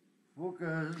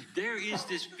 Okay. There is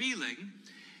this feeling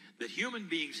that human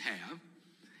beings have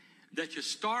that you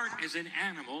start as an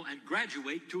animal and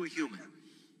graduate to a human.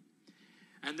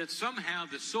 And that somehow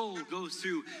the soul goes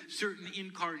through certain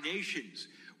incarnations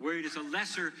where it is a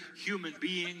lesser human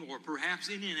being or perhaps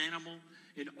in an animal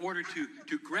in order to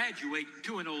graduate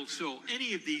to an old soul.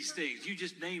 Any of these things, you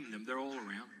just name them, they're all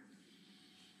around.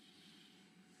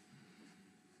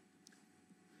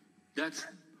 That's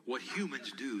what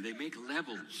humans do. They make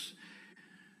levels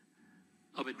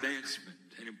of advancement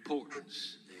and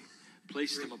importance. They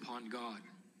place them upon God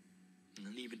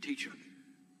and even teach them.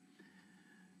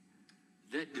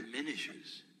 That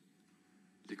diminishes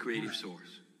the creative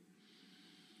source.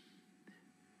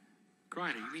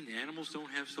 Griner, you mean the animals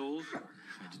don't have souls? I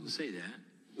didn't say that.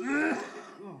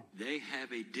 They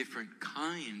have a different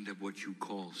kind of what you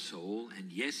call soul,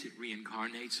 and yes, it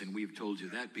reincarnates, and we've told you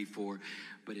that before,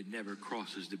 but it never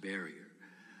crosses the barrier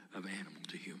of animal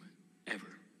to human,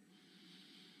 ever.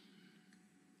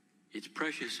 It's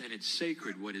precious and it's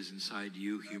sacred what is inside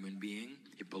you, human being.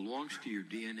 It belongs to your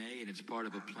DNA, and it's part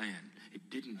of a plan. It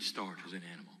didn't start as an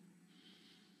animal.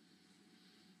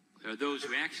 There are those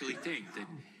who actually think that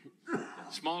the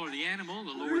smaller the animal,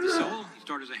 the lower the soul. You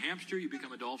start as a hamster, you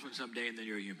become a dolphin someday, and then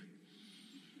you're a human.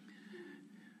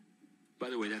 By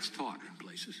the way, that's taught in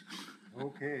places.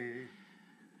 Okay.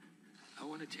 I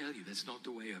want to tell you, that's not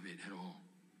the way of it at all.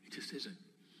 It just isn't.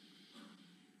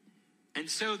 And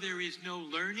so there is no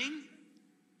learning,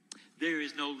 there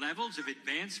is no levels of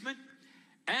advancement,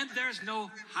 and there's no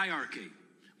hierarchy.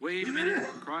 Wait a minute,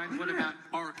 Brian, what about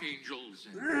archangels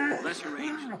and lesser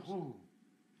angels?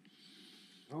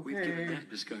 We've given that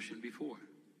discussion before.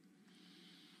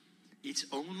 It's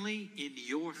only in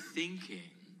your thinking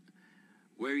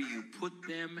where you put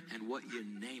them and what you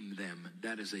name them.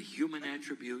 That is a human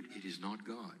attribute. It is not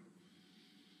God.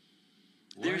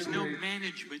 There's no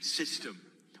management system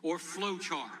or flow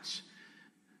charts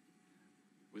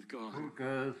with God.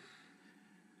 Okay.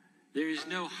 There is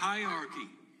no hierarchy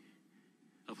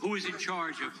of who is in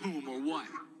charge of whom or what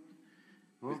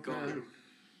with God.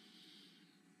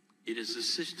 It is a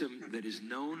system that is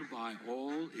known by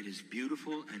all. It is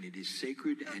beautiful, and it is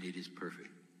sacred, and it is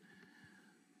perfect.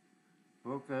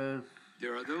 Okay.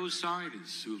 There are those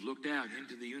scientists who've looked out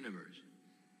into the universe,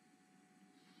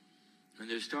 and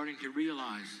they're starting to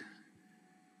realize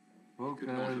it could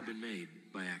not have been made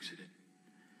by accident.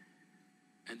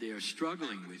 And they are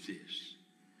struggling with this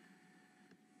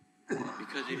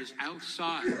because it is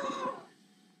outside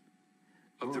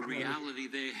of the reality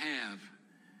they have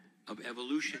of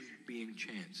evolution being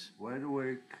chance. Wide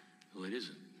awake. Well, it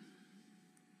isn't.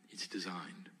 It's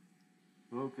designed.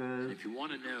 Okay. And if you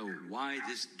want to know why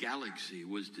this galaxy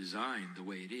was designed the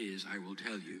way it is, I will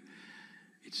tell you.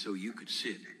 It's so you could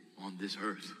sit on this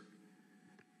earth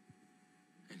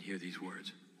and hear these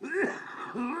words.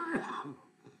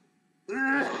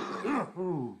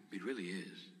 It really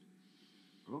is.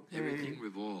 Okay. Everything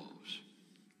revolves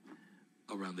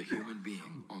around the human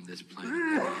being on this planet.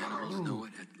 And the animals know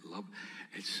it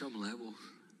at some levels.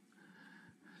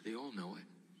 They all know it.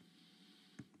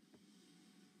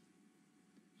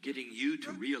 Getting you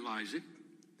to realize it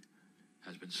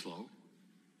has been slow.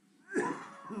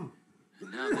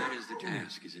 And now that is the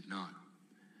task, is it not?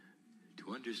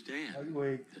 To understand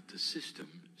that the system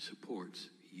supports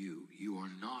you. You are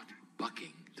not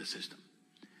bucking the system.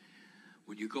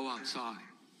 When you go outside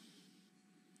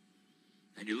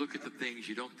and you look at the things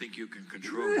you don't think you can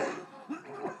control,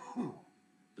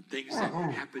 the things that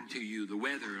happen to you, the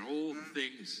weather and all the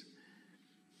things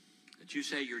that you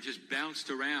say you're just bounced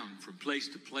around from place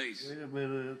to place. Wait a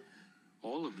minute.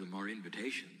 All of them are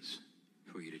invitations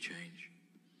for you to change.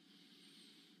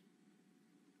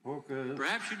 Focus.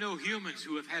 Perhaps you know humans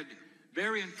who have had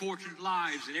very unfortunate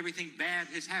lives and everything bad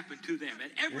has happened to them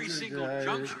at every single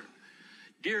juncture.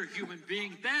 Dear human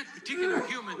being, that particular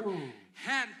human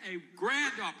had a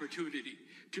grand opportunity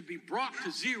to be brought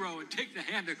to zero and take the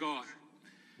hand of God.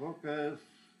 Focus.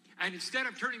 And instead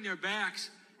of turning their backs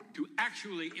to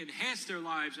actually enhance their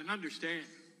lives and understand.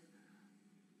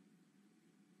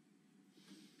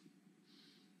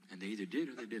 And they either did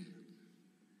or they didn't.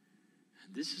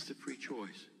 And this is the free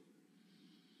choice.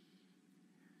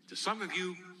 To some of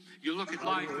you, you look at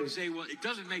life and say, well, it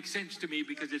doesn't make sense to me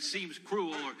because it seems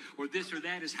cruel, or this or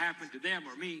that has happened to them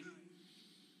or me.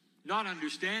 Not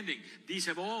understanding, these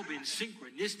have all been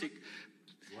synchronistic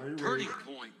turning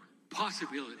point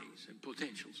possibilities and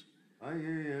potentials. I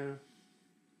hear you.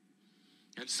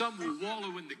 And some will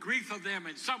wallow in the grief of them,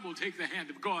 and some will take the hand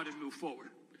of God and move forward.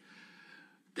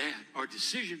 That are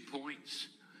decision points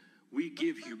we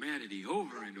give humanity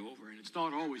over and over, and it's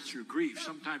not always through grief.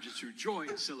 Sometimes it's through joy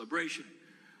and celebration.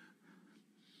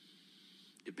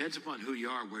 Depends upon who you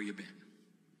are, where you've been.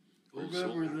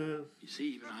 Remember this. You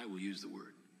see, even I will use the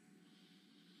word.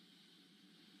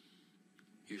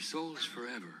 Your soul is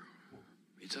forever.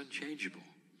 It's unchangeable.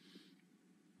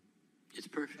 It's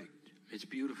perfect. It's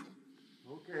beautiful.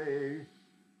 Okay.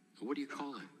 What do you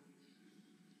call it?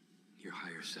 Your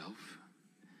higher self.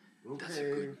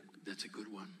 Okay. That's a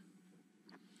good one.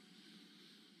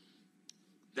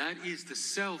 That is the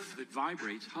self that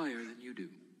vibrates higher than you do.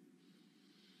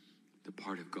 The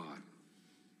part of God.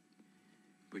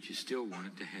 But you still want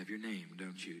it to have your name,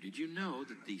 don't you? Did you know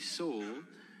that the soul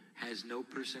has no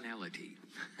personality?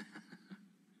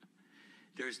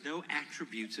 There's no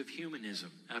attributes of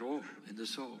humanism at all in the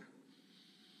soul.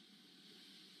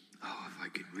 Oh, if I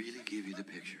could really give you the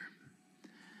picture.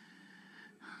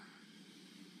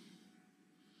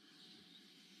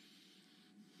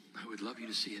 I would love you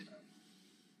to see it.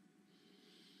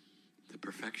 The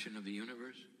perfection of the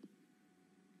universe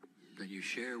that you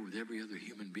share with every other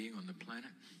human being on the planet.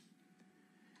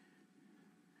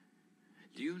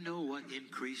 Do you know what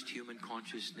increased human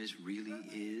consciousness really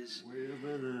is? Wait a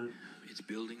minute. It's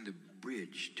building the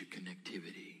bridge to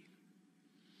connectivity.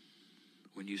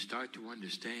 When you start to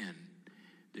understand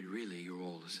that really you're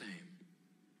all the same.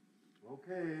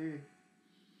 Okay.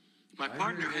 My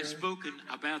partner has spoken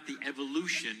about the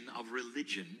evolution of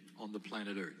religion on the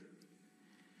planet Earth.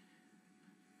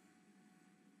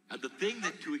 And the thing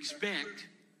that to expect,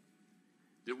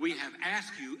 that we have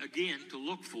asked you again to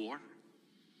look for,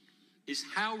 is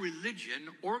how religion,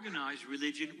 organized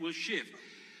religion, will shift.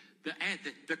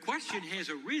 The question has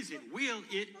arisen, will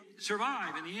it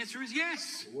survive? And the answer is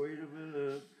yes. Wait a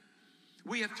minute.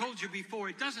 We have told you before,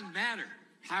 it doesn't matter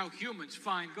how humans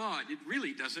find God. It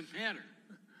really doesn't matter.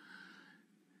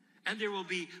 And there will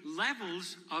be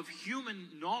levels of human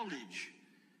knowledge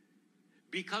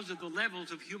because of the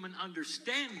levels of human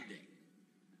understanding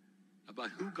about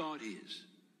who God is.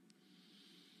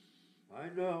 I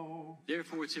know.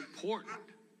 Therefore, it's important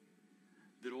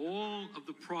that all of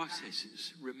the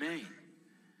processes remain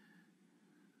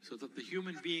so that the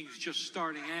human beings just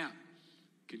starting out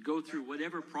can go through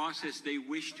whatever process they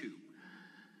wish to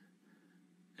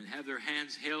and have their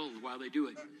hands held while they do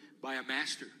it by a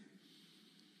master.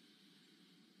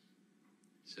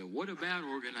 So what about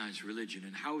organized religion,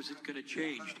 and how is it going to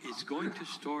change? It's going to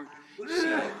start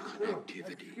seeing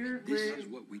connectivity. And this is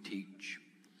what we teach.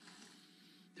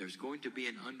 There's going to be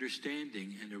an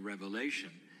understanding and a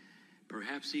revelation,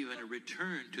 perhaps even a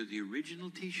return to the original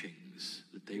teachings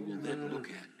that they will then look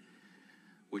at,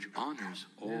 which honors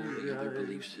all the other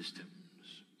belief systems.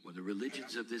 When the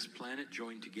religions of this planet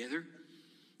join together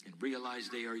and realize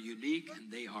they are unique and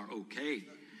they are okay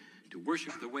to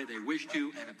worship the way they wish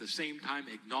to, and at the same time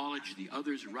acknowledge the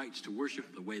others' rights to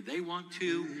worship the way they want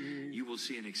to, you will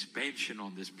see an expansion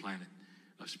on this planet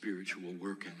of spiritual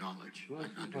work and knowledge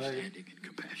and understanding and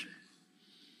compassion.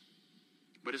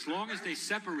 But as long as they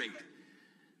separate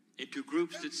into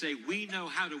groups that say, we know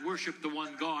how to worship the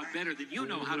one God better than you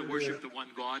know how to worship the one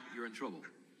God, you're in trouble.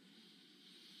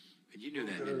 And you knew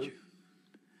that, didn't you?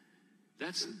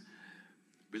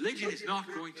 Religion is not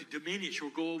going to diminish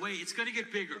or go away. It's going to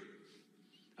get bigger,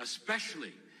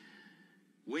 especially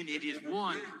when it is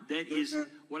one that is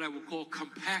what I will call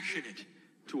compassionate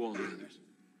to all the others.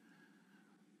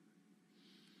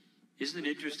 Isn't it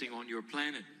interesting, on your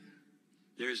planet,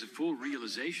 there is a full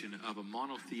realization of a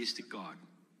monotheistic God,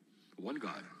 one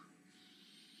God.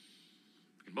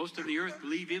 And most of the earth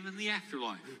believe in the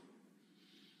afterlife.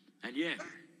 And yet,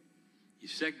 You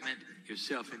segment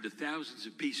yourself into thousands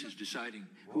of pieces, deciding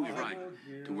who's right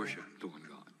to worship the one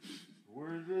God.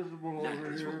 We're invisible That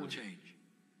over is what will here. change.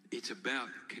 It's about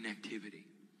connectivity.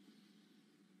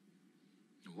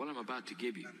 And what I'm about to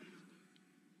give you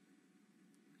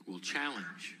will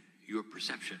challenge your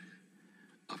perception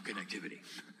of connectivity.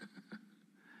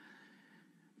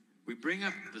 We bring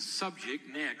up the subject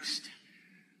next,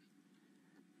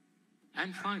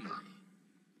 and finally,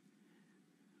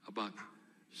 about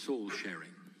soul sharing.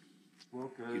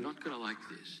 Okay. You're not going to like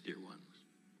this, dear ones,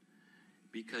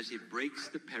 because it breaks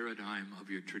the paradigm of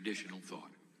your traditional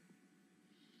thought.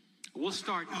 We'll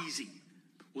start easy.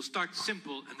 We'll start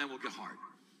simple, and then we'll get hard.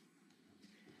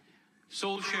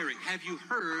 Soul sharing. Have you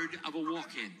heard of a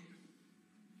walk-in?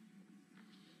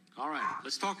 All right,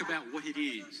 let's talk about what it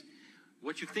is.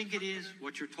 What you think it is,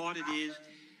 what you're taught it is,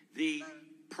 the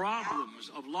problems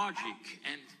of logic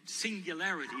and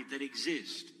singularity that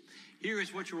exist. Here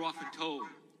is what you're often told.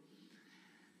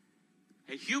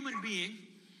 A human being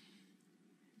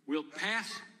will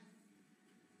pass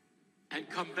and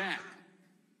come back.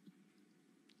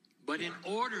 But in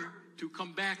order to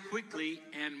come back quickly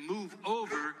and move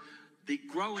over the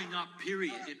growing up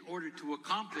period, in order to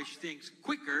accomplish things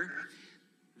quicker,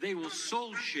 they will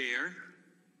soul share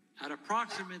at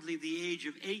approximately the age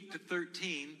of 8 to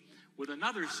 13 with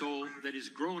another soul that is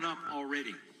grown up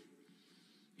already.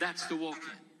 That's the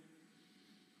walk-in.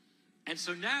 And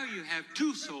so now you have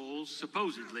two souls,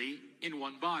 supposedly, in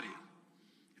one body.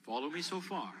 Follow me so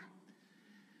far?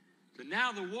 So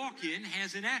now the walk-in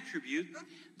has an attribute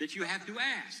that you have to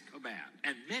ask about,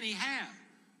 and many have.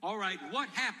 All right, what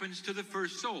happens to the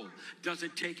first soul? Does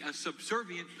it take a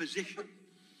subservient position?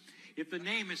 If the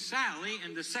name is Sally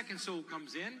and the second soul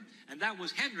comes in, and that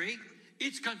was Henry,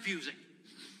 it's confusing.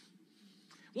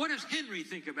 What does Henry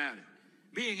think about it,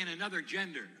 being in another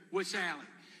gender with Sally?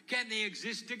 Can they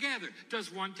exist together?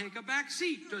 Does one take a back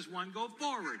seat? Does one go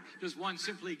forward? Does one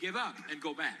simply give up and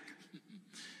go back?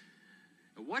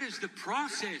 What is the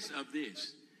process of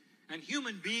this? And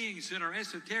human beings that are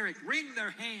esoteric wring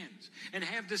their hands and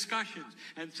have discussions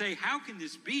and say, how can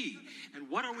this be? And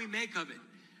what do we make of it?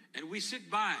 And we sit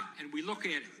by and we look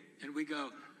at it and we go,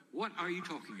 what are you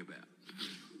talking about?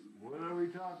 What are we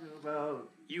talking about?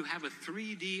 You have a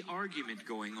 3D argument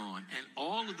going on, and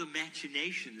all of the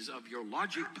machinations of your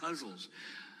logic puzzles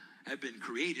have been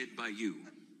created by you.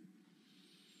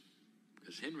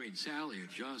 Because Henry and Sally are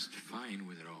just fine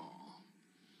with it all.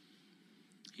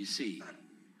 You see,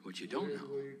 what you don't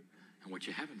know and what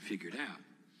you haven't figured out,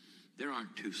 there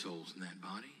aren't two souls in that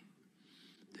body.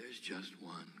 There's just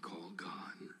one called God.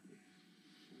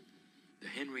 The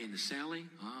Henry and the Sally,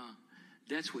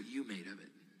 that's what you made of it.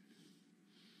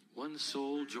 One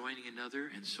soul joining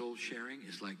another and soul sharing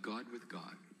is like God with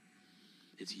God.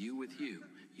 It's you with you.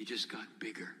 You just got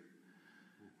bigger.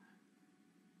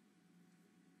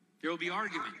 There will be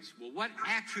arguments. Well, what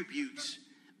attributes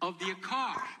of the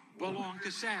Akash belong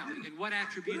to Sally? And what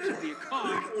attributes of the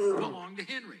Akash belong to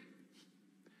Henry?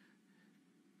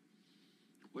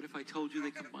 What if I told you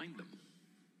they combined them?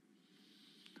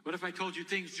 What if I told you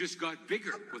things just got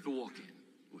bigger with the walk-in?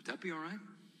 Would that be all right?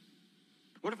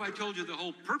 What if I told you the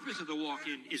whole purpose of the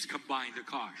walk-in is combined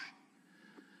Akash?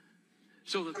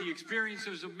 So that the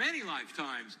experiences of many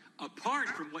lifetimes, apart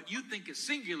from what you think is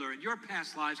singular in your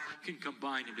past lives, can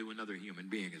combine into another human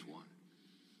being as one.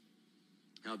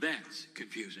 Now that's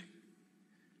confusing.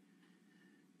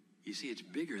 You see, it's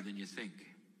bigger than you think.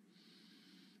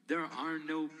 There are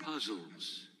no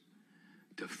puzzles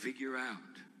to figure out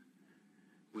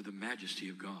with the majesty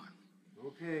of God.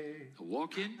 Okay. A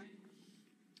walk-in,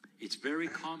 it's very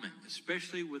common,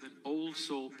 especially with an old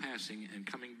soul passing and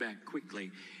coming back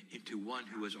quickly into one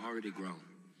who has already grown.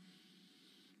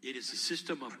 It is a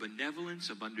system of benevolence,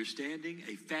 of understanding,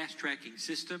 a fast-tracking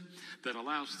system that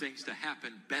allows things to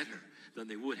happen better than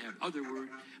they would have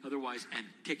otherwise, and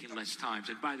taking less time.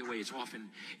 And by the way, it's often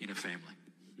in a family.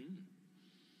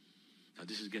 Now,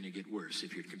 this is going to get worse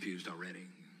if you're confused already.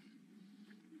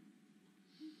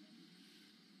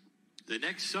 The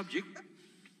next subject,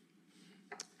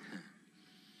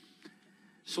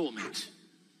 soulmates.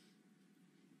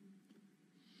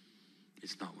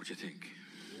 It's not what you think.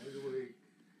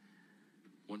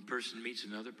 One person meets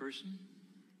another person,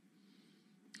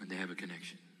 and they have a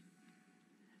connection.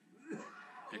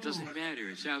 It doesn't matter.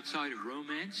 It's outside of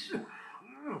romance,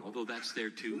 although that's there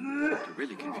too, to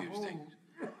really confuse things.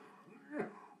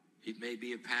 It may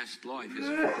be a past life as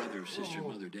a brother, sister,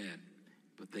 mother, dad,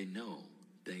 but they know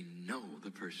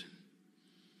the person.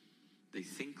 They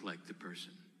think like the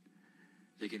person.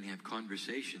 They can have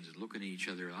conversations and looking at each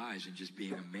other's eyes and just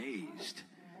being amazed.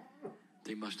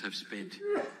 They must have spent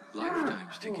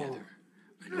lifetimes together.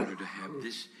 in order to have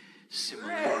this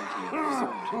similarity of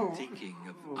thought and thinking,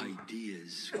 of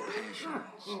ideas,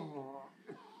 passions.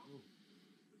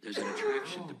 There's an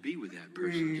attraction to be with that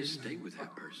person. Just stay with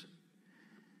that person.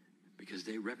 Because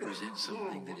they represent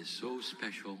something that is so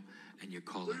special, and you're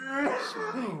calling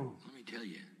soulmate. Let me tell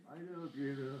you.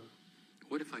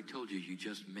 What if I told you you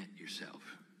just met yourself?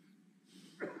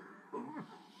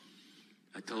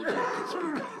 I told you it gets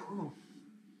spooky.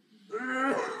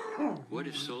 What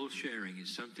if soul sharing is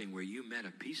something where you met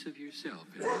a piece of yourself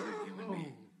in another human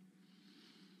being?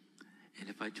 And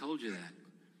if I told you that,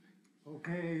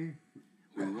 Okay.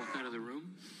 will you walk out of the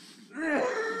room and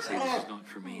say, this is not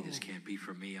for me, this can't be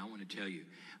for me? I want to tell you,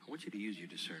 I want you to use your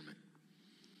discernment.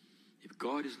 If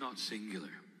God is not singular,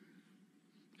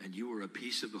 and you are a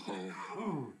piece of the whole,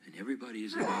 and everybody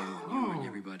is in you, and you and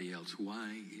everybody else,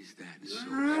 why is that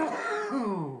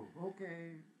so?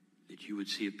 Okay. That you would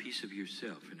see a piece of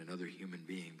yourself in another human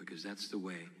being, because that's the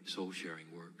way soul sharing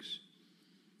works.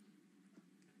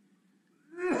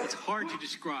 It's hard to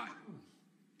describe,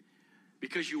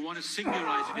 because you want to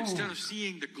singularize it. Instead of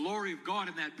seeing the glory of God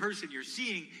in that person, you're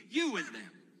seeing you in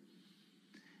them.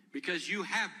 Because you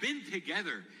have been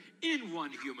together in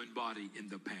one human body in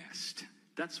the past.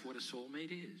 That's what a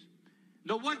soulmate is.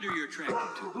 No wonder you're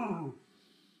attracted to them.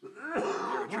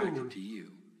 They're attracted to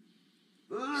you.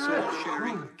 Soul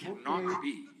sharing cannot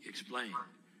be explained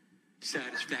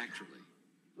satisfactorily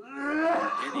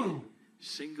by any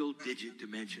single-digit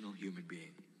dimensional human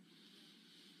being.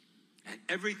 And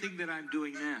everything that I'm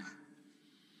doing now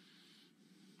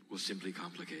will simply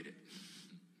complicate it.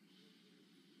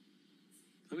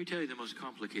 Let me tell you the most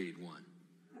complicated one.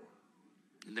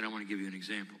 And then I want to give you an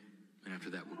example. And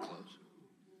after that, we'll close.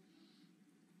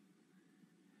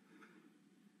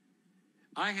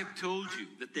 I have told you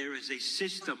that there is a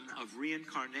system of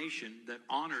reincarnation that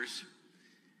honors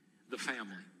the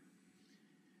family.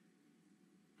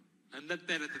 And that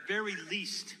at the very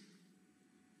least,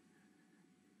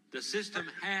 the system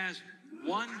has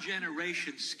one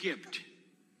generation skipped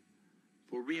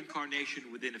for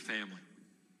reincarnation within a family.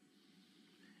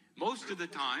 Most of the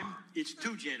time, it's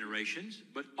 2 generations,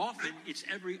 but often it's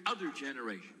every other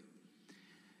generation.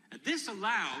 And this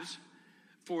allows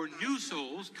for new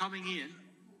souls coming in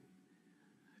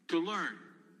to learn,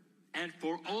 and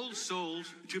for old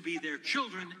souls to be their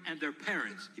children and their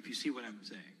parents, if you see what I'm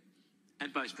saying,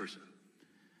 and vice versa.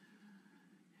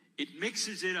 It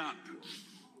mixes it up,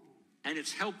 and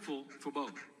it's helpful for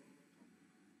both.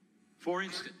 For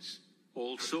instance,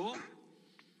 old soul,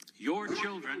 your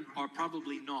children are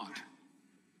probably not,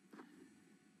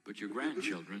 but your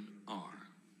grandchildren are.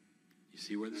 You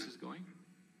see where this is going?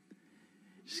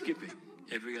 Skipping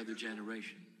every other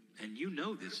generation. And you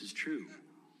know this is true.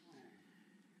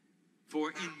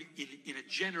 For in a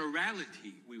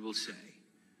generality, we will say,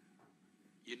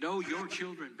 you know your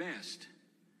children best,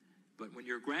 but when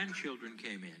your grandchildren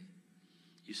came in,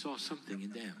 you saw something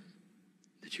in them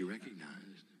that you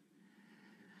recognized.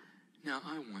 Now,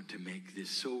 I want to make this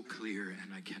so clear,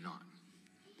 and I cannot.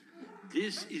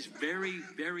 This is very,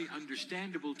 very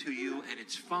understandable to you, and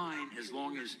it's fine as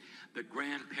long as the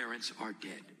grandparents are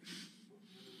dead.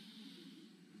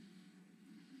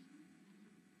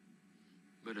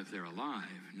 But if they're alive,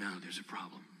 now there's a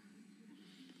problem.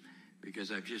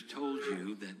 Because I've just told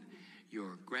you that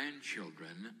your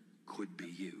grandchildren could be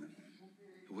you.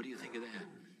 What do you think of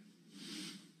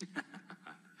that?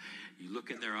 You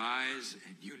look in their eyes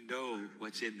and you know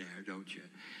what's in there, don't you?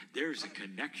 There's a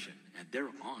connection, and they're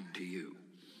on to you.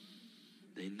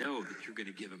 They know that you're going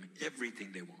to give them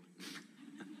everything they want.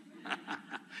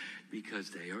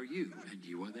 Because they are you and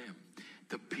you are them.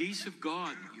 The peace of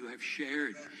God you have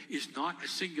shared is not a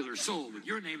singular soul with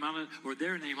your name on it or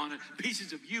their name on it.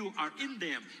 Pieces of you are in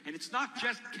them. And it's not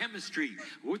just chemistry.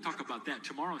 We'll talk about that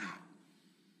tomorrow night.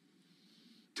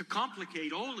 To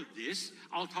complicate all of this,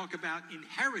 I'll talk about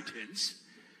inheritance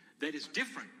that is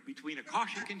different between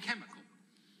Akashic and chemical.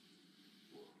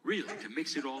 Really, to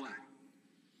mix it all up.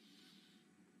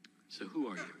 So who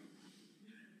are you?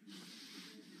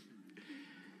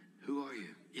 Who are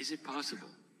you? Is it possible?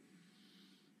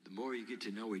 The more you get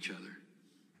to know each other,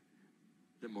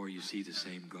 the more you see the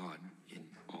same God in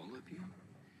all of you.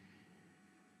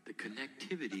 The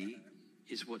connectivity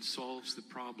is what solves the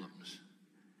problems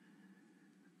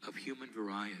of human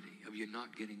variety, of you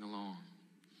not getting along.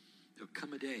 There'll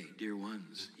come a day, dear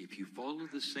ones, if you follow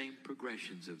the same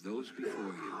progressions of those before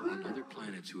you on other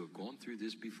planets who have gone through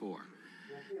this before,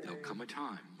 there'll come a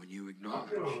time when you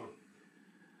acknowledge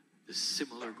the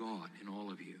similar God in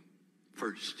all of you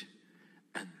first,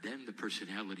 and then the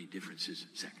personality differences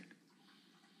second.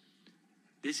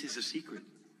 This is a secret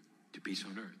to peace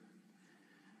on earth.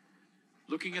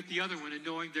 looking at the other one and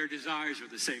knowing their desires are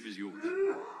the same as yours.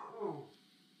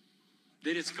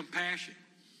 That it's compassion,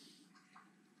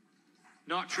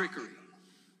 not trickery.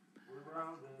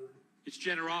 It's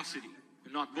generosity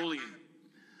and not bullying.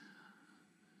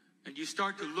 And you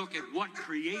start to look at what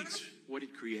creates what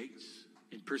it creates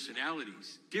in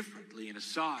personalities differently and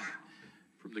aside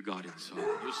from the God inside.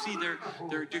 You'll see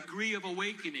their degree of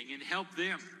awakening and help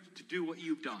them to do what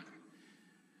you've done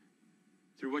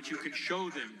through what you can show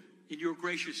them in your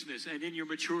graciousness and in your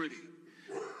maturity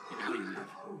in how you live.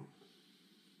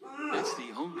 That's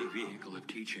the only vehicle of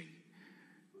teaching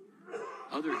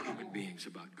other human beings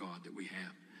about God that we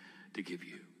have to give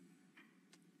you.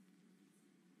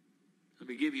 Let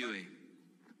me give you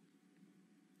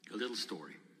a little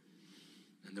story,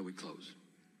 and then we close.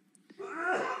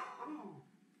 I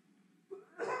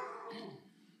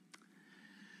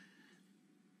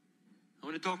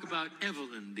want to talk about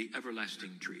Evelyn, the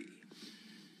everlasting tree.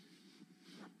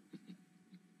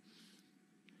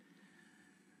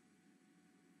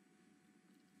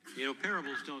 You know,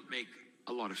 parables don't make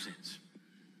a lot of sense.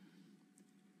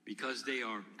 Because they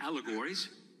are allegories,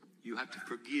 you have to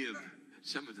forgive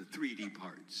some of the 3D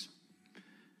parts.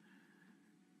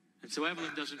 And so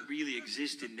Evelyn doesn't really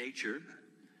exist in nature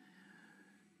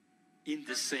in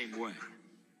the same way.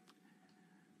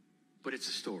 But it's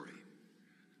a story.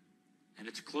 And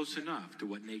it's close enough to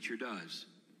what nature does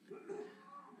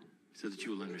so that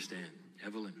you will understand.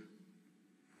 Evelyn.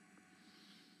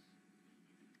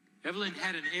 Evelyn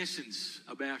had an essence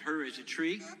about her as a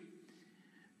tree.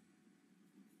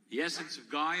 The essence of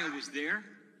Gaia was there,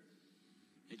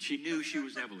 and she knew she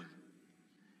was Evelyn.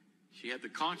 She had the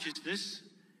consciousness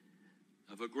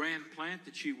of a grand plant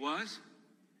that she was.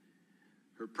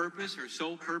 Her purpose, her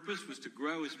sole purpose, was to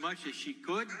grow as much as she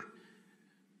could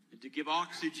and to give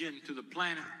oxygen to the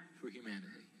planet for humanity.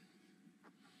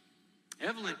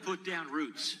 Evelyn put down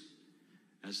roots,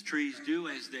 as trees do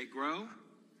as they grow,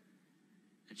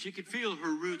 and she could feel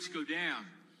her roots go down,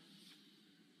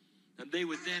 and they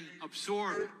would then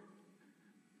absorb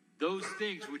those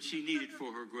things which she needed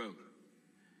for her growth.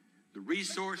 The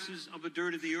resources of the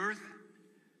dirt of the earth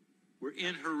were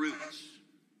in her roots,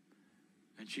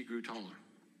 and she grew taller.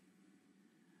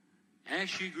 As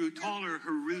she grew taller,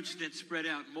 her roots then spread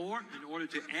out more in order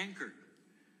to anchor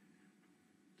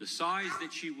the size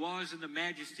that she was and the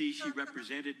majesty she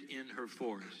represented in her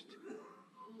forest.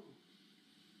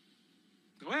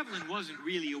 Now, Evelyn wasn't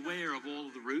really aware of all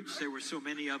of the roots. There were so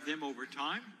many of them over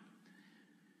time.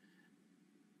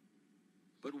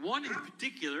 But one in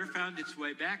particular found its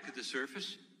way back to the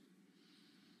surface,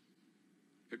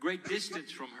 a great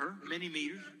distance from her, many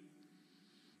meters,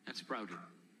 and sprouted.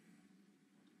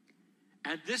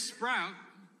 And this sprout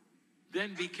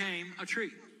then became a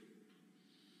tree.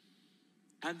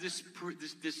 And this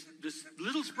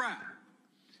little sprout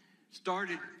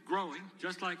started growing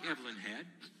just like Evelyn had,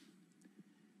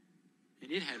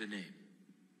 and it had a name,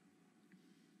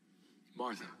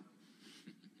 Martha.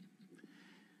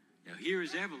 Now here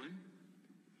is Evelyn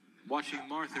watching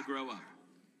Martha grow up.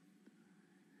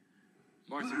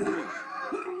 Martha grew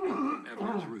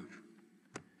Evelyn's root.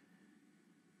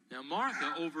 Now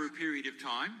Martha, over a period of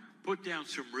time, put down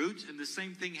some roots, and the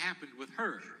same thing happened with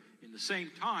her. In the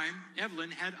same time, Evelyn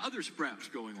had other sprouts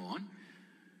going on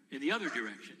in the other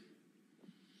direction.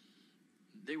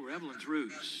 They were Evelyn's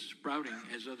roots, sprouting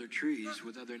as other trees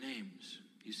with other names.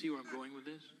 You see where I'm going with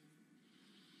this?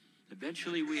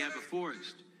 Eventually we have a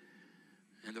forest,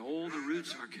 and all the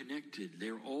roots are connected.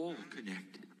 They're all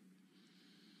connected.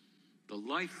 The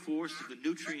life force of the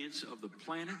nutrients of the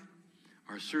planet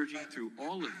are surging through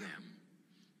all of them.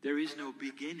 There is no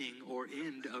beginning or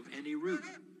end of any root.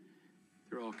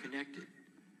 They're all connected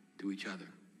to each other.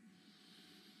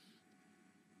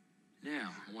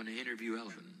 Now, I want to interview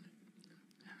Evelyn.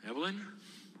 Evelyn,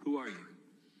 who are you?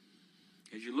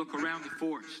 As you look around the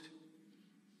forest,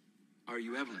 are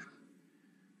you Evelyn?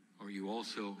 Or are you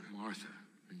also Martha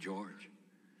and George,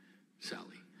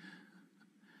 Sally?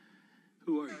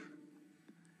 Who are you?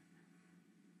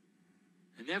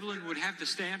 And Evelyn would have to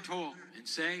stand tall and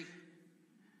say,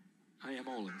 I am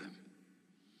all of them,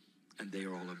 and they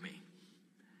are all of me.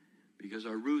 Because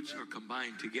our roots are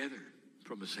combined together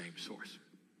from the same source.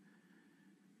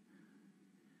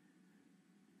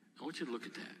 I want you to look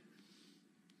at that.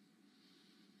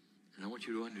 And I want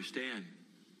you to understand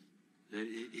that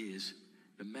it is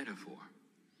the metaphor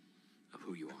of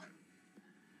who you are.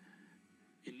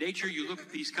 In nature, you look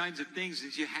at these kinds of things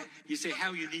and you say,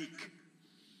 how unique.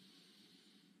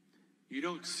 You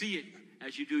don't see it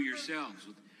as you do yourselves,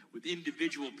 with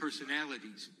individual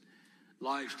personalities,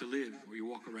 lives to live, where you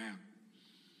walk around.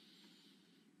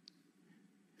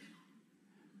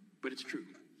 but it's true.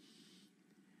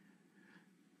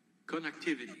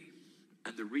 Connectivity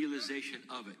and the realization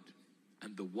of it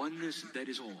and the oneness that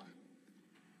is all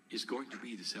is going to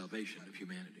be the salvation of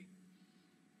humanity.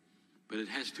 But it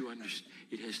has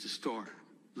to start,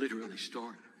 literally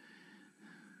start,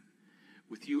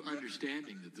 with you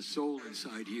understanding that the soul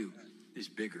inside you is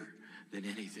bigger than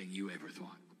anything you ever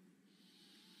thought.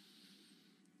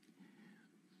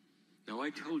 Now, I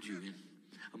told you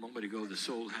a moment ago the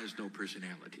soul has no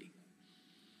personality.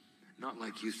 Not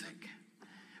like you think.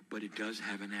 But it does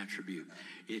have an attribute.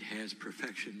 It has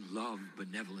perfection, love,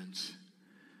 benevolence.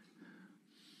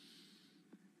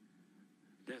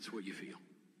 That's what you feel.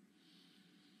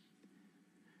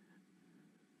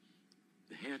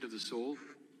 The hand of the soul,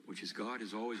 which is God,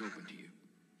 is always open to you.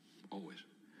 Always.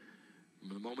 From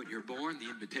the moment you're born, the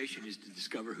invitation is to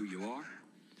discover who you are,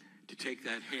 to take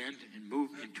that hand and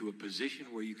move into a position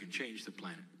where you can change the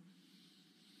planet.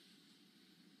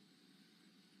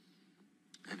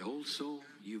 And old soul,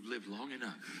 you've lived long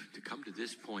enough to come to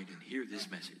this point and hear this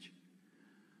message.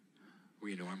 Well,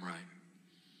 you know I'm right.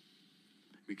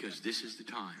 Because this is the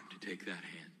time to take that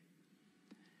hand.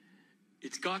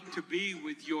 It's got to be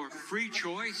with your free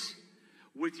choice,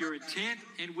 with your intent,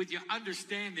 and with your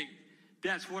understanding.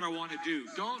 That's what I want to do.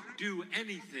 Don't do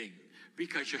anything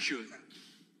because you should.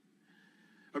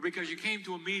 Or because you came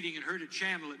to a meeting and heard a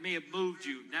channel, it may have moved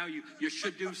you. Now you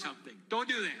should do something. Don't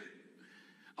do that.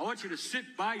 I want you to sit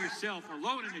by yourself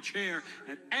alone in a chair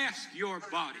and ask your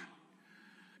body,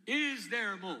 is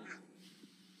there more?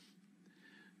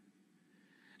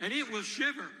 And it will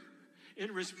shiver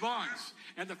in response.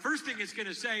 And the first thing it's going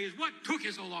to say is, what took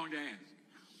you so long to ask?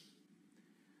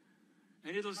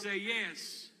 And it'll say,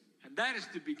 yes. And that is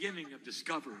the beginning of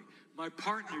discovery. My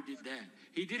partner did that.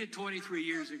 He did it 23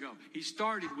 years ago. He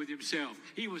started with himself.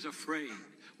 He was afraid.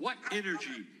 What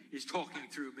energy is talking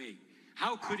through me?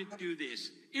 How could it do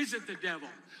this? Is it the devil?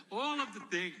 All of the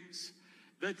things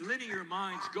that linear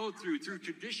minds go through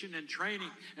tradition and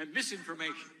training and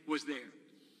misinformation was there.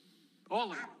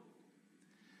 All of it.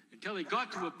 Until he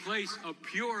got to a place of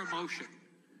pure emotion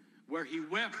where he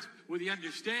wept with the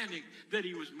understanding that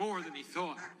he was more than he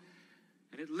thought.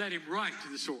 And it led him right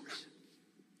to the source.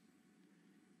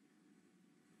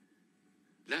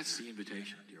 That's the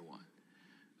invitation, dear one,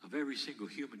 of every single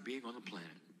human being on the planet.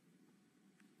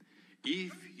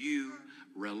 If you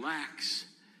relax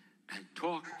and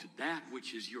talk to that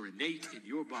which is your innate in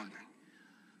your body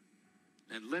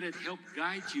and let it help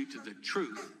guide you to the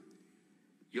truth,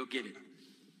 you'll get it.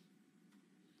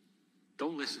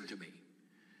 Don't listen to me.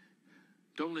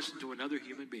 Don't listen to another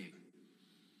human being.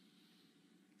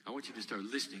 I want you to start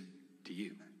listening to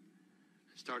you.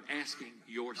 Start asking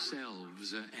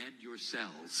yourselves and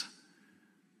yourselves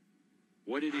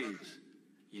what it is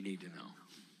you need to know.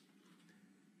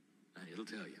 And it'll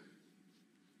tell you.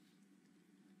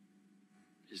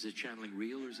 Is the channeling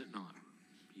real or is it not?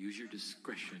 Use your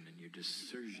discretion and your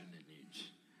discernment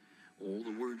and all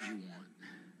the words you want.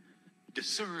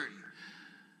 Discern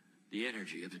the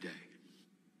energy of the day.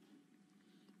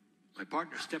 My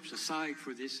partner steps aside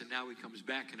for this, and now he comes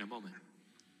back in a moment.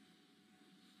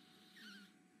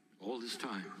 All this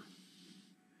time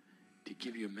to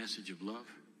give you a message of love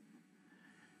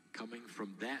coming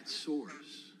from that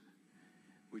source,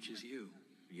 which is you.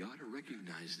 You ought to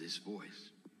recognize this voice.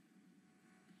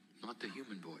 Not the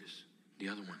human voice, the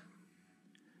other one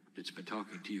that's been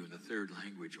talking to you in the third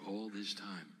language all this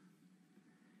time.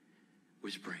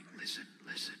 Whispering, listen,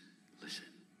 listen, listen.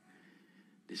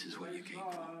 This is what you came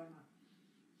for.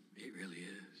 It really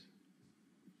is.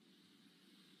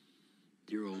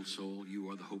 Dear old soul, you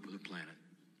are the hope of the planet.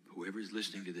 Whoever is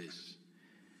listening to this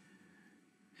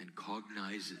and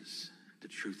cognizes the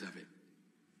truth of it,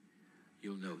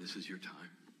 you'll know this is your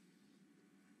time.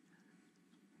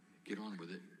 Get on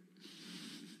with it.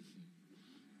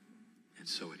 And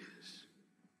so it is.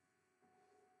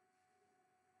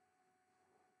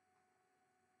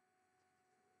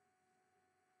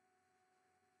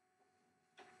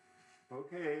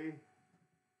 Okay.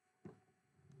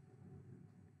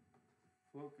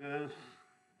 Focus.